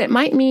forever, but it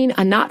might mean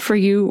a not for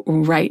you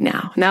right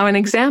now. Now, an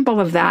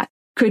example of that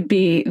could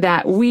be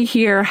that we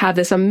here have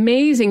this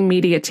amazing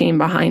media team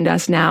behind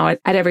us now at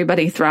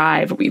Everybody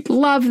Thrive. We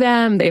love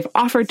them. They've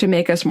offered to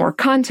make us more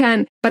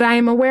content, but I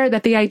am aware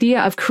that the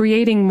idea of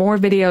creating more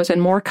videos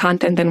and more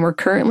content than we're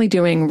currently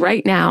doing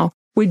right now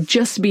would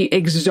just be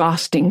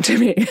exhausting to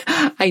me.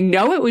 I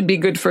know it would be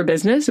good for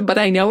business, but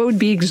I know it would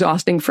be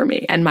exhausting for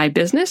me. And my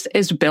business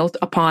is built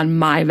upon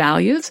my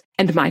values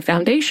and my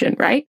foundation,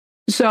 right?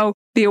 So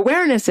the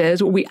awareness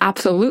is we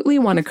absolutely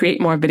want to create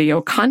more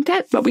video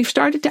content, but we've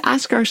started to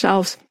ask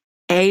ourselves,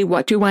 A,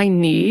 what do I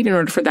need in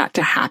order for that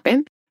to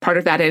happen? Part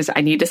of that is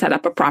I need to set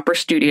up a proper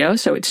studio,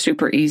 so it's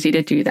super easy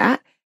to do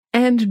that.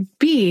 And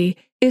B,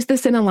 is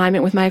this in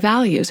alignment with my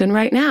values? And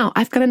right now,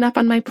 I've got enough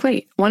on my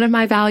plate. One of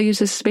my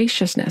values is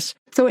spaciousness.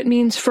 So it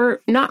means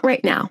for not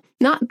right now,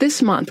 not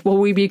this month, will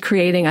we be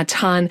creating a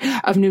ton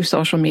of new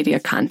social media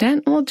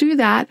content. We'll do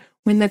that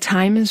when the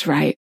time is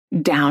right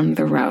down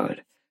the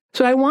road.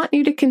 So I want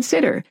you to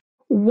consider,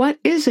 what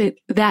is it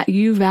that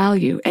you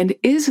value? And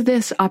is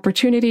this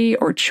opportunity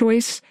or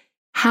choice,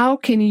 how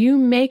can you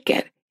make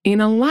it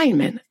in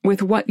alignment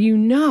with what you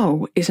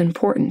know is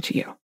important to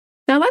you?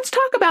 Now let's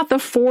talk about the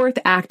fourth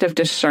act of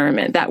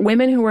discernment that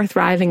women who are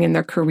thriving in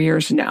their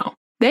careers know.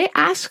 They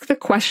ask the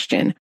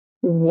question,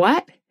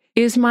 what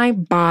is my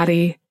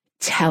body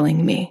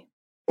telling me?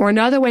 Or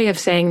another way of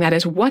saying that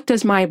is, what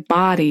does my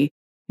body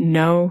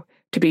know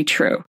to be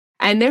true?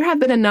 And there have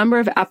been a number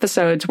of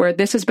episodes where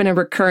this has been a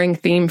recurring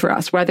theme for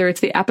us, whether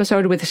it's the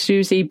episode with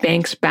Susie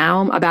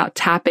Banks-Baum about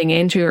tapping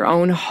into your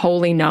own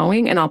holy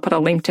knowing, and I'll put a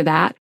link to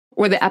that,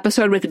 or the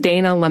episode with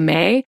Dana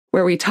LeMay,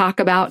 where we talk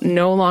about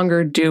no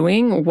longer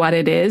doing what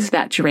it is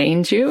that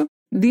drains you.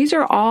 These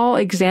are all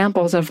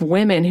examples of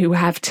women who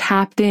have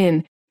tapped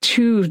in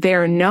to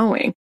their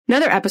knowing.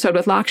 Another episode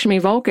with Lakshmi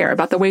Volkar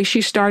about the way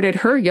she started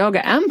her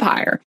yoga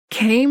empire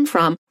came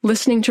from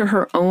listening to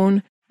her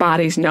own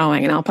body's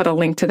knowing, and I'll put a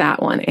link to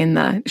that one in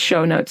the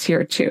show notes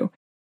here too.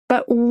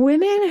 But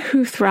women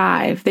who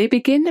thrive, they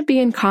begin to be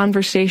in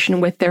conversation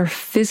with their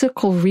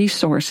physical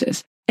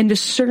resources and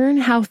discern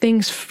how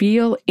things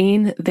feel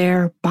in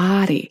their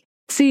body.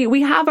 See,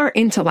 we have our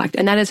intellect,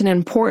 and that is an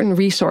important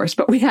resource,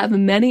 but we have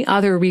many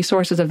other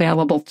resources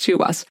available to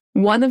us.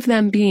 One of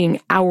them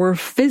being our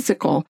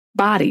physical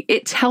body.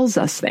 It tells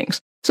us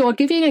things. So I'll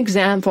give you an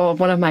example of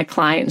one of my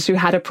clients who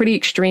had a pretty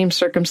extreme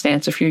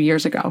circumstance a few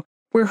years ago,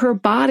 where her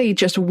body,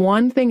 just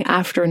one thing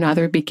after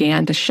another,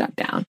 began to shut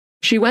down.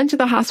 She went to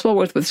the hospital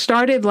with what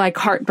started like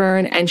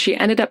heartburn, and she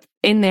ended up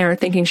in there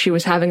thinking she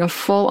was having a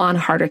full-on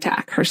heart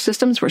attack. Her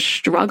systems were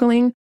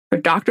struggling. Her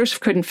doctors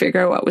couldn't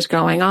figure out what was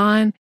going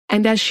on.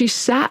 And as she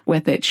sat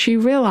with it, she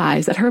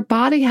realized that her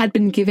body had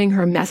been giving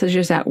her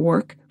messages at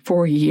work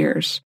for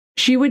years.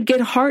 She would get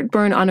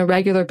heartburn on a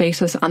regular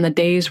basis on the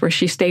days where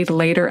she stayed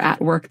later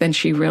at work than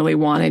she really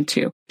wanted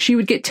to. She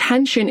would get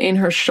tension in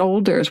her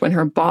shoulders when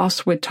her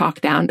boss would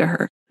talk down to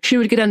her. She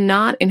would get a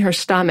knot in her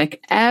stomach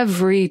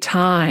every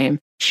time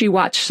she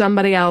watched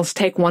somebody else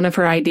take one of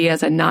her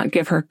ideas and not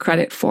give her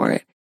credit for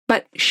it.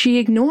 But she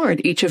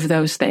ignored each of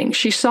those things.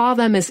 She saw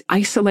them as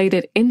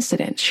isolated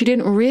incidents. She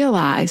didn't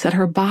realize that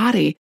her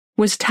body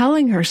was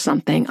telling her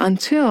something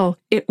until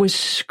it was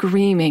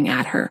screaming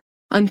at her,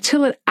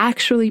 until it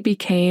actually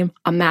became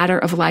a matter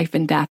of life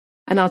and death.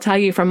 And I'll tell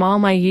you, from all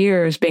my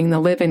years being the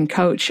live-in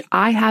coach,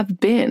 I have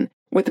been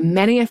with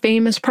many a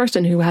famous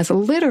person who has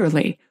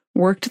literally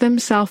worked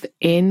themselves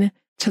into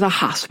the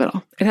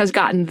hospital. It has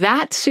gotten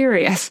that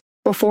serious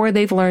before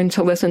they've learned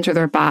to listen to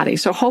their body.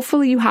 So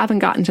hopefully you haven't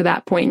gotten to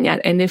that point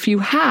yet. And if you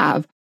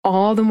have,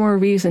 all the more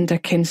reason to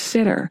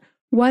consider,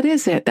 what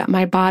is it that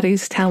my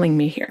body's telling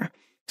me here?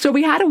 So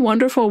we had a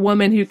wonderful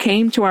woman who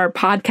came to our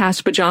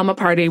podcast pajama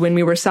party when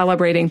we were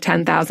celebrating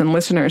 10,000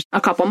 listeners a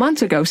couple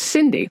months ago,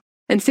 Cindy.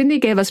 And Cindy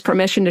gave us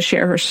permission to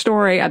share her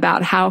story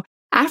about how,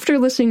 after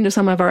listening to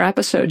some of our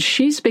episodes,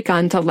 she's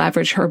begun to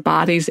leverage her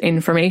body's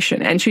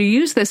information. And she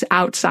used this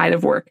outside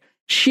of work.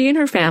 She and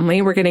her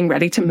family were getting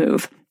ready to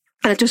move.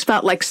 And it just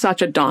felt like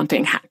such a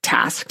daunting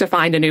task to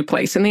find a new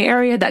place. And the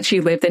area that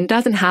she lived in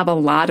doesn't have a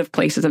lot of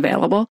places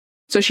available.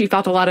 So she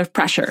felt a lot of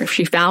pressure if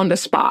she found a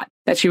spot,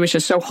 that she was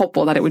just so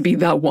hopeful that it would be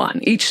the one.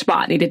 Each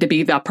spot needed to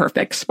be the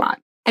perfect spot.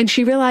 And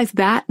she realized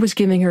that was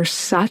giving her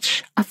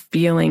such a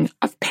feeling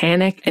of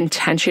panic and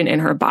tension in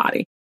her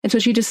body. And so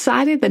she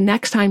decided the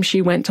next time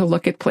she went to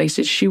look at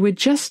places, she would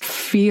just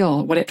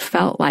feel what it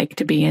felt like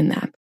to be in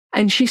them.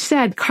 And she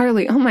said,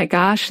 Carly, oh my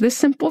gosh, this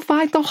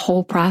simplified the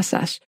whole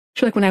process.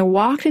 She's like, when I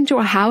walked into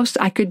a house,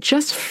 I could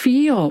just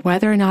feel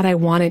whether or not I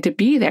wanted to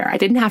be there. I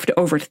didn't have to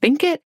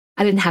overthink it.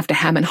 I didn't have to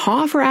hem and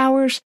haw for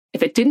hours.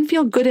 If it didn't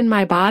feel good in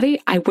my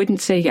body, I wouldn't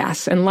say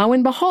yes. And lo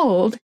and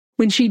behold,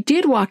 when she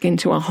did walk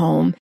into a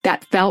home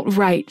that felt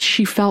right,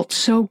 she felt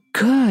so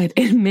good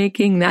in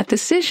making that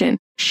decision.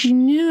 She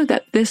knew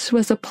that this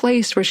was a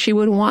place where she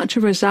would want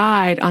to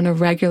reside on a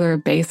regular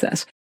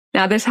basis.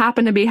 Now, this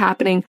happened to be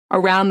happening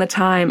around the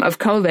time of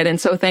COVID. And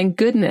so thank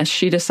goodness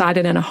she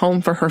decided in a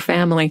home for her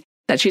family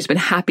that she's been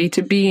happy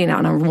to be in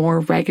on a more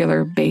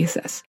regular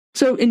basis.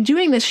 So in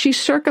doing this, she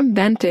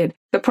circumvented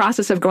the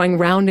process of going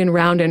round and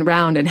round and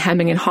round and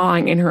hemming and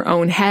hawing in her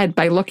own head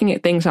by looking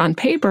at things on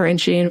paper, and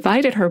she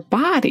invited her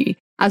body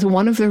as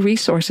one of the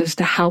resources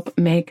to help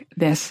make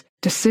this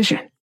decision.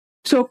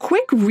 So a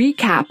quick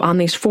recap on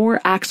these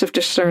 4 acts of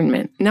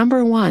discernment.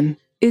 Number 1,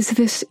 is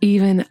this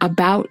even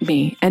about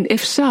me? And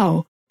if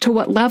so, to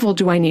what level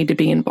do I need to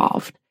be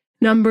involved?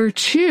 Number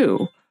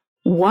 2,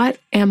 what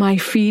am I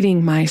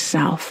feeding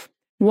myself?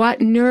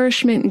 What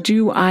nourishment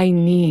do I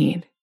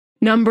need?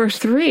 Number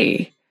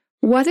 3,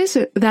 what is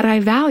it that I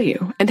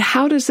value? And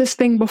how does this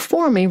thing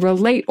before me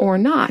relate or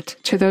not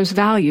to those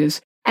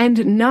values?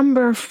 And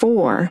number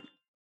 4,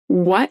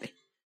 what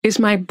is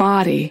my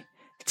body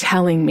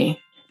telling me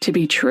to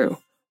be true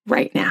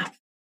right now?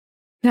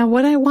 Now,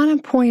 what I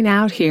want to point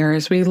out here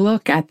as we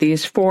look at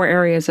these 4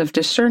 areas of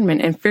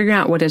discernment and figure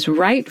out what is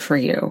right for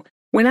you,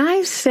 when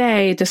I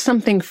say, does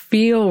something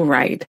feel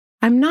right,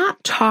 I'm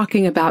not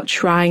talking about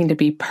trying to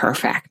be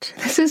perfect.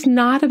 This is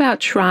not about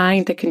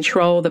trying to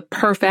control the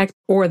perfect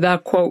or the,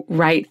 quote,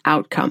 right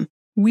outcome.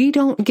 We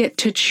don't get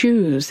to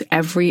choose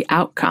every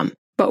outcome,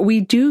 but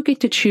we do get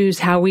to choose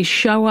how we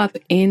show up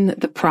in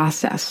the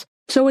process.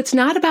 So it's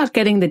not about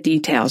getting the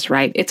details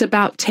right. It's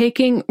about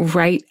taking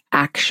right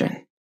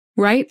action.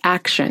 Right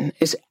action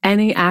is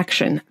any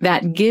action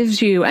that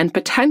gives you and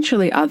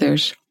potentially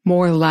others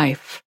more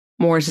life,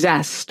 more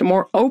zest,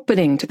 more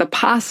opening to the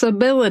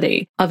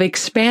possibility of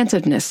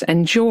expansiveness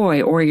and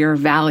joy or your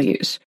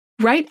values.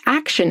 Right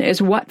action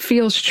is what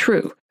feels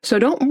true. So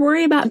don't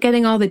worry about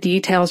getting all the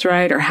details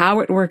right or how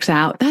it works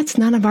out. That's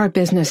none of our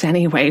business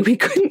anyway. We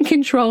couldn't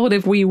control it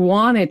if we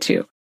wanted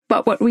to.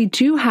 But what we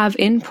do have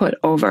input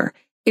over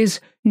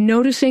is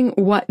noticing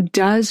what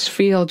does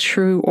feel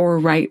true or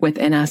right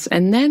within us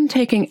and then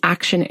taking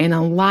action in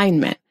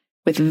alignment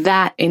with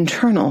that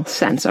internal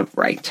sense of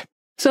right.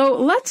 So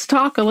let's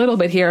talk a little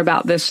bit here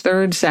about this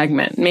 3rd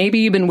segment. Maybe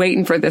you've been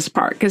waiting for this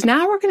part, because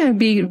now we're going to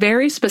be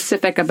very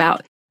specific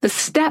about the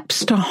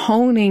steps to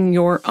honing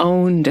your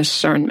own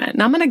discernment.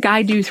 Now I'm going to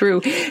guide you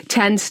through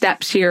 10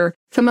 steps here.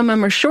 Some of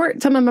them are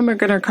short. Some of them are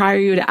going to require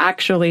you to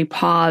actually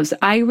pause.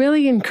 I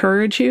really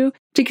encourage you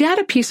to get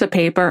a piece of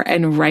paper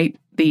and write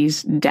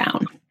these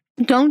down.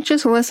 Don't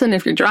just listen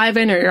if you're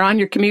driving or you're on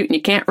your commute and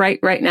you can't write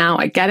right now.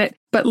 I get it.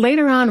 But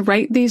later on,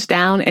 write these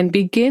down and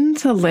begin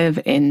to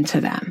live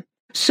into them.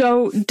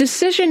 So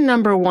decision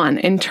number 1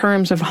 in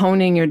terms of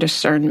honing your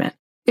discernment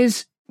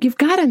is you've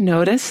got to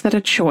notice that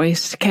a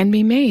choice can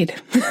be made.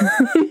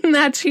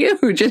 That's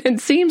huge. And it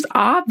seems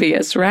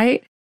obvious,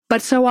 right?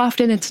 But so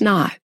often it's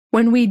not.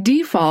 When we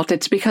default,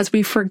 it's because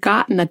we've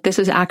forgotten that this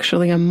is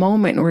actually a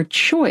moment where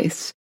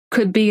choice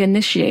could be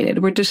initiated,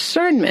 where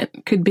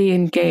discernment could be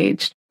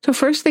engaged. So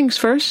first things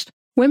first,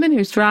 women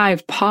who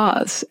thrive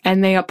pause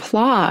and they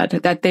applaud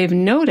that they've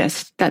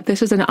noticed that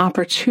this is an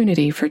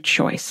opportunity for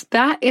choice.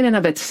 That in and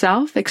of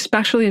itself,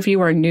 especially if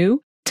you are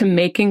new to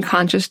making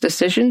conscious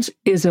decisions,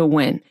 is a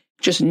win.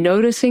 Just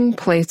noticing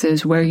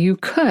places where you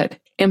could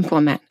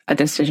implement a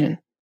decision.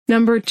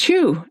 Number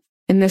 2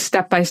 in this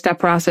step-by-step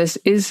process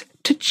is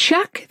to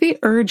check the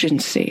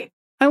urgency.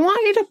 I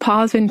want you to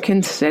pause and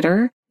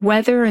consider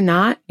whether or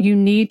not you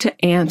need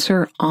to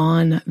answer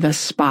on the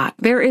spot.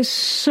 There is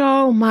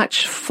so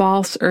much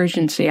false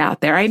urgency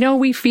out there. I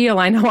know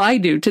I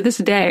do to this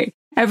day.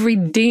 Every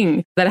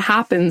ding that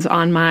happens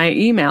on my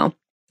email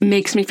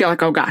makes me feel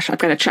like, oh gosh, I've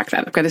got to check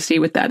that. I've got to see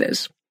what that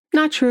is.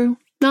 Not true.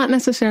 Not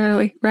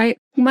necessarily, right?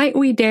 Might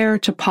we dare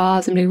to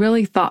pause and be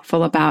really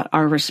thoughtful about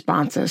our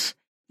responses?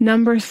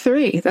 Number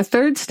 3, the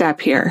 3rd step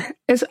here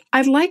is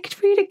I'd like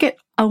for you to get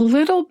a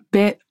little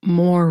bit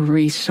more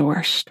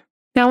resourced.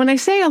 Now, when I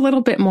say a little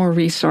bit more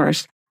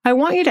resourced, I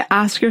want you to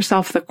ask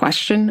yourself the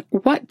question,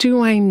 what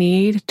do I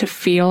need to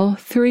feel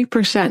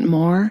 3%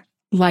 more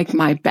like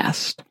my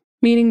best?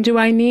 Meaning, do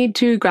I need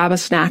to grab a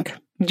snack?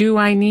 Do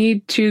I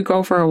need to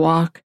go for a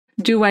walk?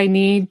 Do I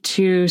need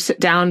to sit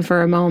down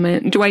for a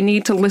moment? Do I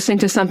need to listen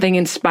to something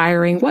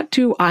inspiring? What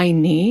do I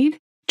need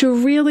to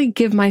really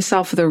give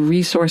myself the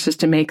resources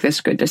to make this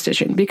good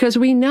decision? Because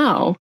we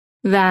know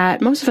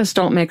that most of us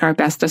don't make our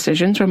best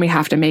decisions when we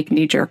have to make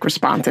knee-jerk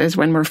responses,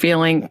 when we're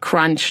feeling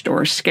crunched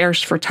or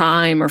scarce for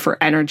time or for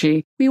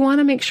energy. We want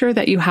to make sure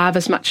that you have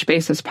as much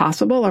space as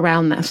possible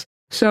around this.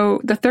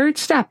 So the 3rd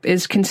step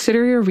is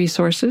consider your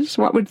resources.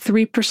 What would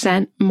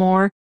 3%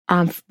 more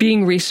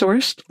being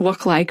resourced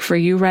look like for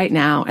you right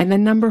now? And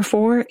then number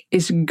 4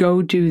 is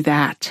go do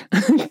that.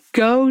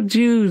 Go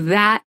do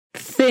that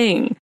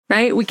thing.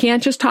 Right? We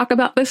can't just talk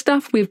about this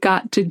stuff. We've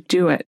got to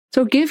do it.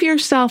 So give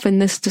yourself in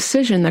this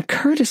decision the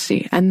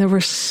courtesy and the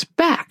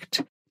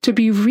respect to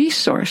be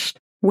resourced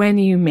when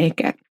you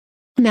make it.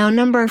 Now,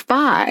 number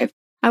 5,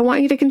 I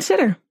want you to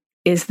consider,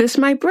 is this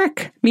my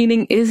brick?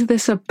 Meaning, is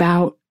this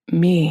about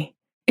me?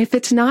 If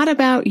it's not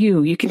about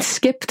you, you can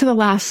skip to the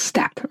last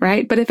step,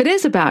 right? But if it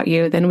is about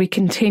you, then we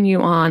continue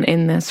on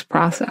in this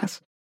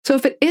process. So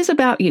if it is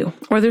about you,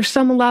 or there's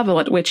some level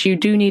at which you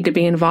do need to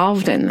be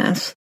involved in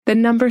this,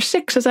 then number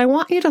 6 is I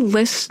want you to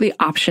list the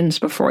options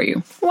before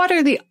you. What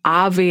are the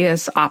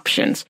obvious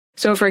options?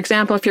 So for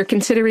example, if you're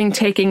considering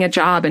taking a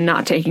job and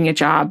not taking a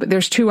job,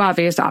 there's two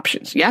obvious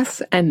options.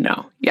 Yes and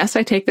no. Yes,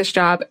 I take this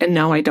job, and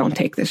no, I don't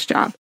take this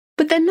job.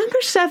 But then number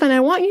 7,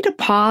 I want you to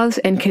pause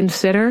and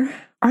consider,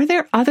 are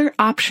there other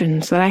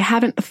options that I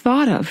haven't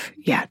thought of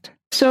yet?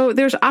 So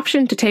there's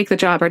option to take the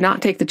job or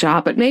not take the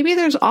job, but maybe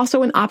there's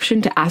also an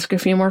option to ask a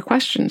few more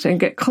questions and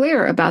get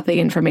clear about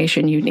the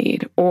information you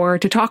need, or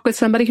to talk with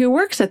somebody who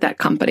works at that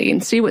company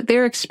and see what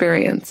their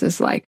experience is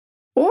like,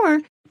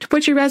 or to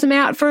put your resume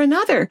out for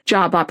another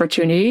job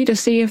opportunity to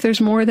see if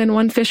there's more than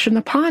one fish in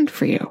the pond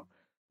for you.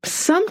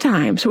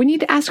 Sometimes we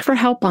need to ask for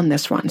help on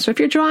this one. So if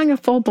you're drawing a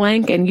full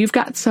blank and you've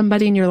got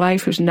somebody in your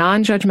life who's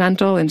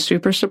non-judgmental and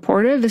super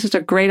supportive, this is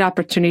a great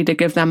opportunity to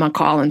give them a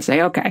call and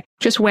say, okay,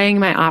 just weighing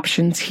my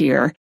options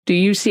here. Do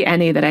you see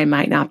any that I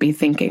might not be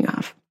thinking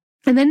of?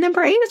 And then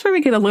number 8 is where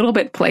we get a little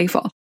bit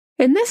playful.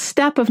 In this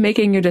step of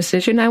making your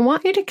decision, I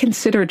want you to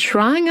consider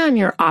trying on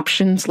your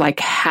options like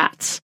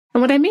hats. And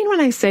what I mean when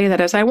I say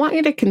that is I want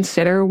you to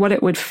consider what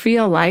it would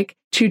feel like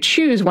to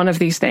choose one of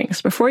these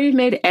things before you've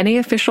made any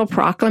official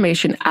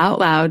proclamation out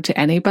loud to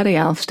anybody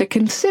else to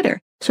consider.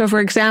 So for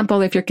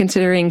example, if you're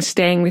considering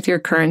staying with your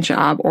current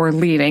job or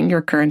leaving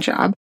your current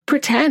job,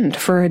 pretend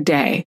for a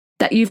day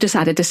that you've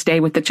decided to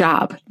stay with the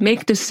job.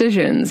 Make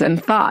decisions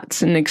and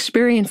thoughts and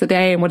experience the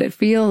day and what it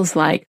feels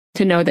like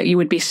to know that you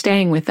would be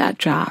staying with that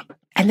job.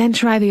 And then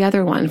try the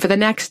other one. For the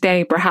next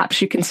day, perhaps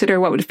you consider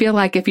what it would feel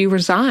like if you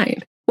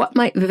resigned. What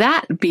might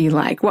that be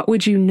like? What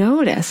would you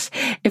notice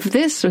if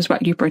this was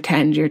what you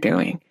pretend you're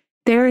doing?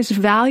 There is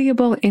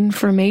valuable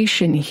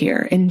information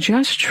here in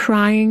just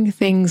trying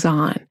things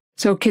on.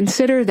 So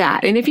consider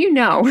that. And if you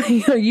know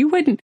you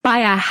wouldn't buy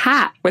a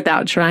hat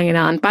without trying it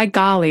on, by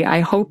golly, I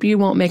hope you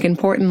won't make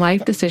important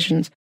life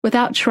decisions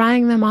without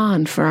trying them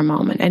on for a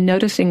moment and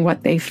noticing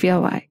what they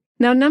feel like.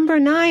 Now, number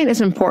 9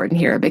 is important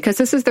here because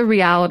this is the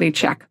reality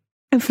check.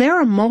 If there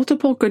are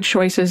multiple good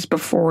choices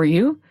before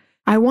you,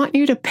 I want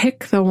you to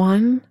pick the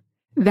one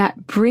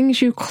that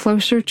brings you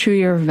closer to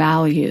your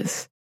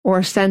values, or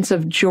a sense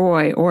of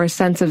joy, or a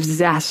sense of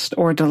zest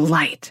or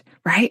delight,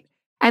 right?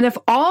 And if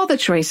all the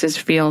choices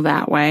feel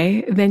that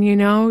way, then you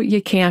know you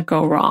can't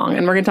go wrong.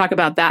 And we're going to talk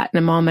about that in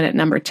a moment at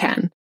number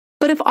 10.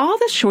 But if all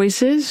the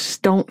choices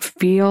don't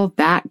feel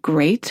that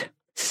great,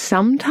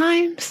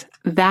 sometimes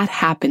that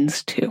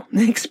happens too,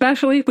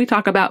 especially if we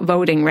talk about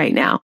voting right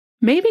now.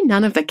 Maybe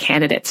none of the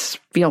candidates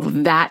feel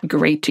that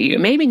great to you.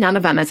 Maybe none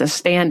of them is a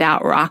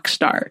standout rock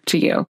star to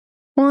you.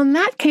 Well, in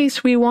that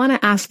case, we want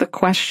to ask the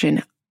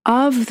question,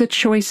 of the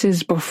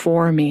choices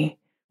before me,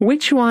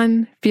 which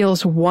one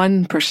feels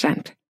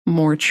 1%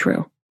 more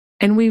true?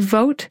 And we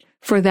vote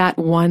for that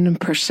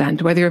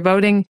 1%, whether you're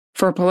voting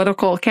for a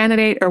political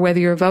candidate or whether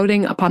you're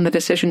voting upon the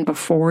decision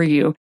before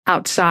you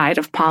outside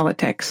of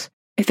politics.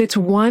 If it's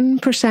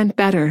 1%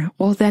 better,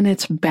 well, then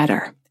it's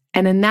better.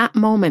 And in that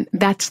moment,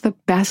 that's the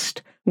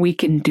best we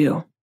can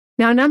do.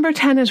 Now, number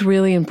 10 is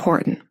really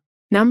important.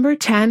 Number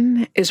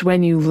 10 is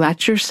when you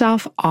let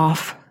yourself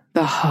off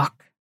the hook.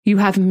 You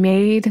have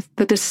made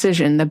the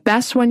decision, the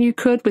best one you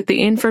could with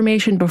the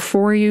information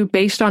before you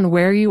based on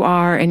where you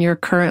are and your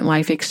current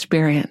life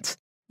experience.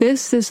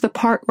 This is the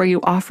part where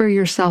you offer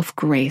yourself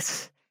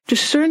grace.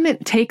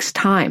 Discernment takes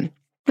time.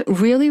 It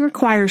really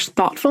requires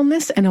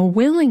thoughtfulness and a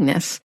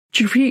willingness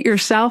to treat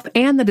yourself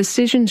and the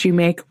decisions you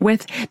make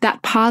with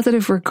that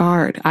positive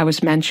regard I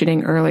was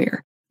mentioning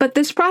earlier. But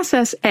this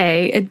process,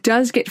 it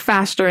does get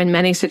faster in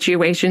many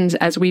situations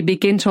as we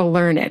begin to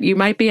learn it. You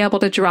might be able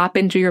to drop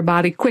into your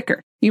body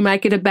quicker. You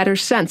might get a better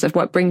sense of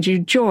what brings you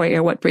joy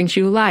or what brings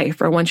you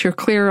life. Or once you're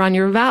clear on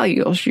your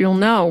values, you'll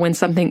know when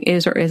something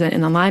is or isn't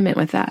in alignment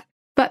with that.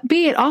 But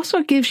B, it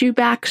also gives you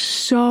back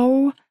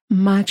so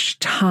much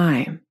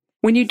time.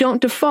 When you don't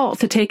default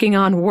to taking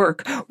on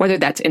work, whether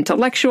that's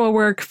intellectual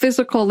work,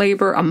 physical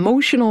labor,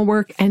 emotional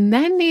work, and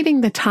then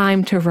needing the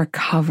time to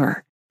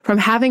recover from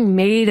having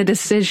made a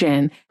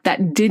decision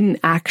that didn't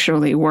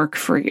actually work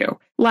for you.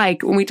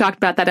 Like when we talked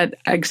about that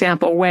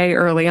example way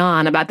early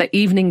on about the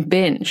evening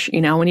binge,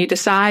 when you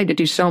decide to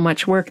do so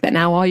much work that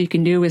now all you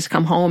can do is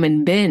come home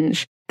and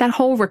binge, that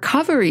whole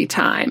recovery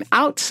time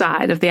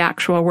outside of the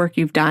actual work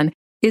you've done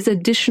is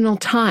additional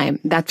time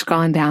that's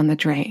gone down the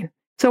drain.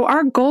 So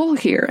our goal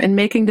here in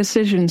making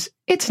decisions,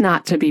 it's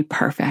not to be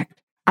perfect.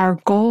 Our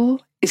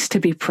goal is to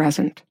be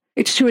present.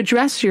 It's to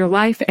address your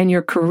life and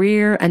your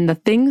career and the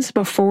things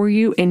before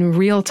you in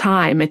real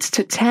time. It's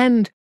to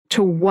tend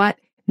to what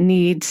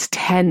needs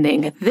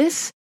tending.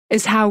 This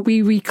is how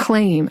we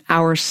reclaim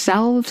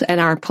ourselves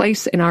and our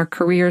place in our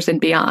careers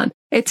and beyond.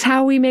 It's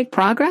how we make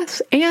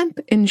progress and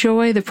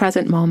enjoy the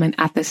present moment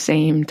at the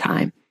same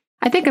time.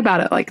 I think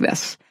about it like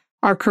this.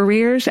 Our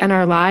careers and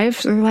our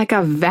lives are like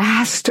a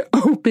vast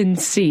open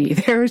sea.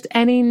 There's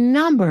any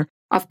number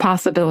of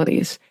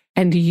possibilities,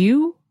 and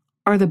you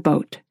are the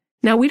boat.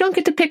 Now, we don't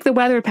get to pick the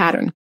weather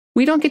pattern.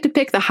 We don't get to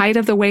pick the height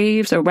of the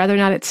waves or whether or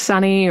not it's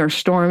sunny or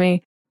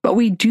stormy, but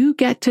we do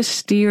get to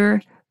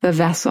steer the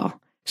vessel.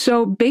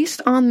 So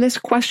based on this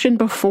question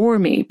before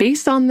me,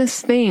 based on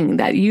this thing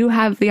that you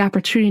have the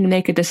opportunity to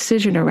make a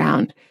decision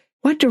around,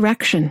 what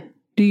direction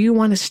do you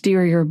want to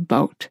steer your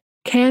boat?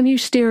 Can you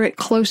steer it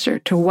closer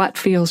to what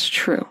feels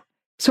true?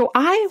 So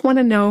I want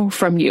to know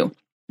from you,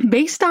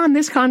 based on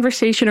this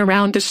conversation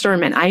around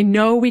discernment, I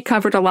know we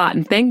covered a lot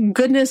and thank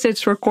goodness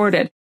it's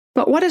recorded,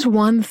 but what is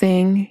one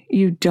thing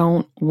you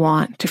don't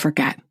want to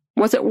forget?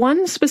 Was it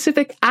one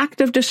specific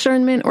act of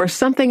discernment or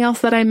something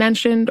else that I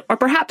mentioned, or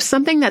perhaps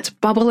something that's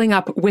bubbling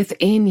up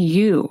within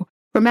you?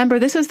 Remember,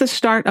 this is the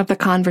start of the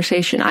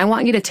conversation. I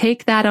want you to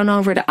take that on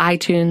over to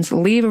iTunes,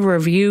 leave a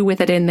review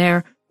with it in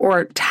there,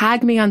 or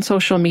tag me on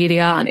social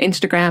media, on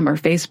Instagram or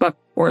Facebook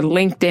or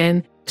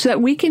LinkedIn, so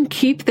that we can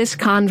keep this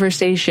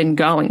conversation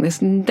going. This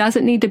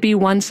doesn't need to be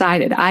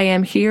one-sided. I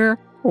am here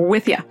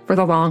with you for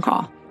the long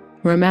haul.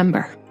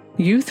 Remember,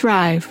 you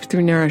thrive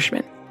through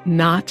nourishment,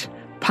 not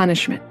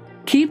punishment.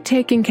 Keep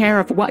taking care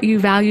of what you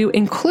value,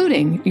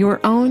 including your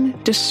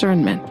own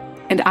discernment.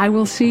 And I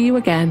will see you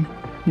again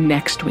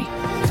next week.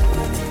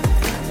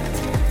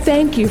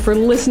 Thank you for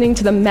listening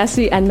to the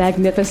Messy and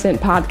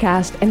Magnificent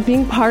podcast and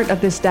being part of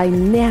this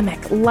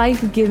dynamic,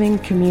 life-giving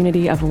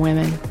community of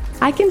women.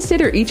 I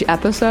consider each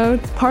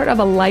episode part of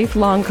a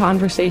lifelong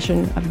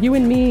conversation of you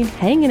and me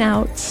hanging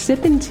out,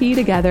 sipping tea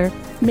together,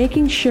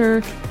 making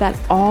sure that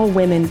all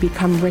women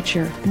become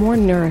richer, more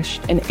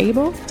nourished, and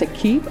able to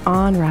keep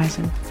on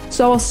rising.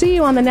 So I'll see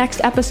you on the next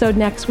episode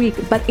next week.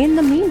 But in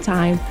the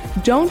meantime,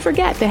 don't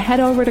forget to head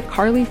over to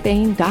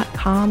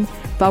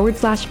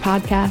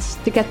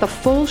carlyfane.com/podcast to get the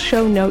full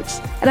show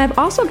notes. And I've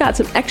also got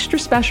some extra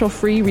special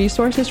free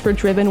resources for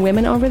driven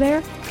women over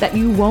there that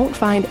you won't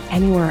find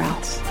anywhere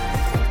else.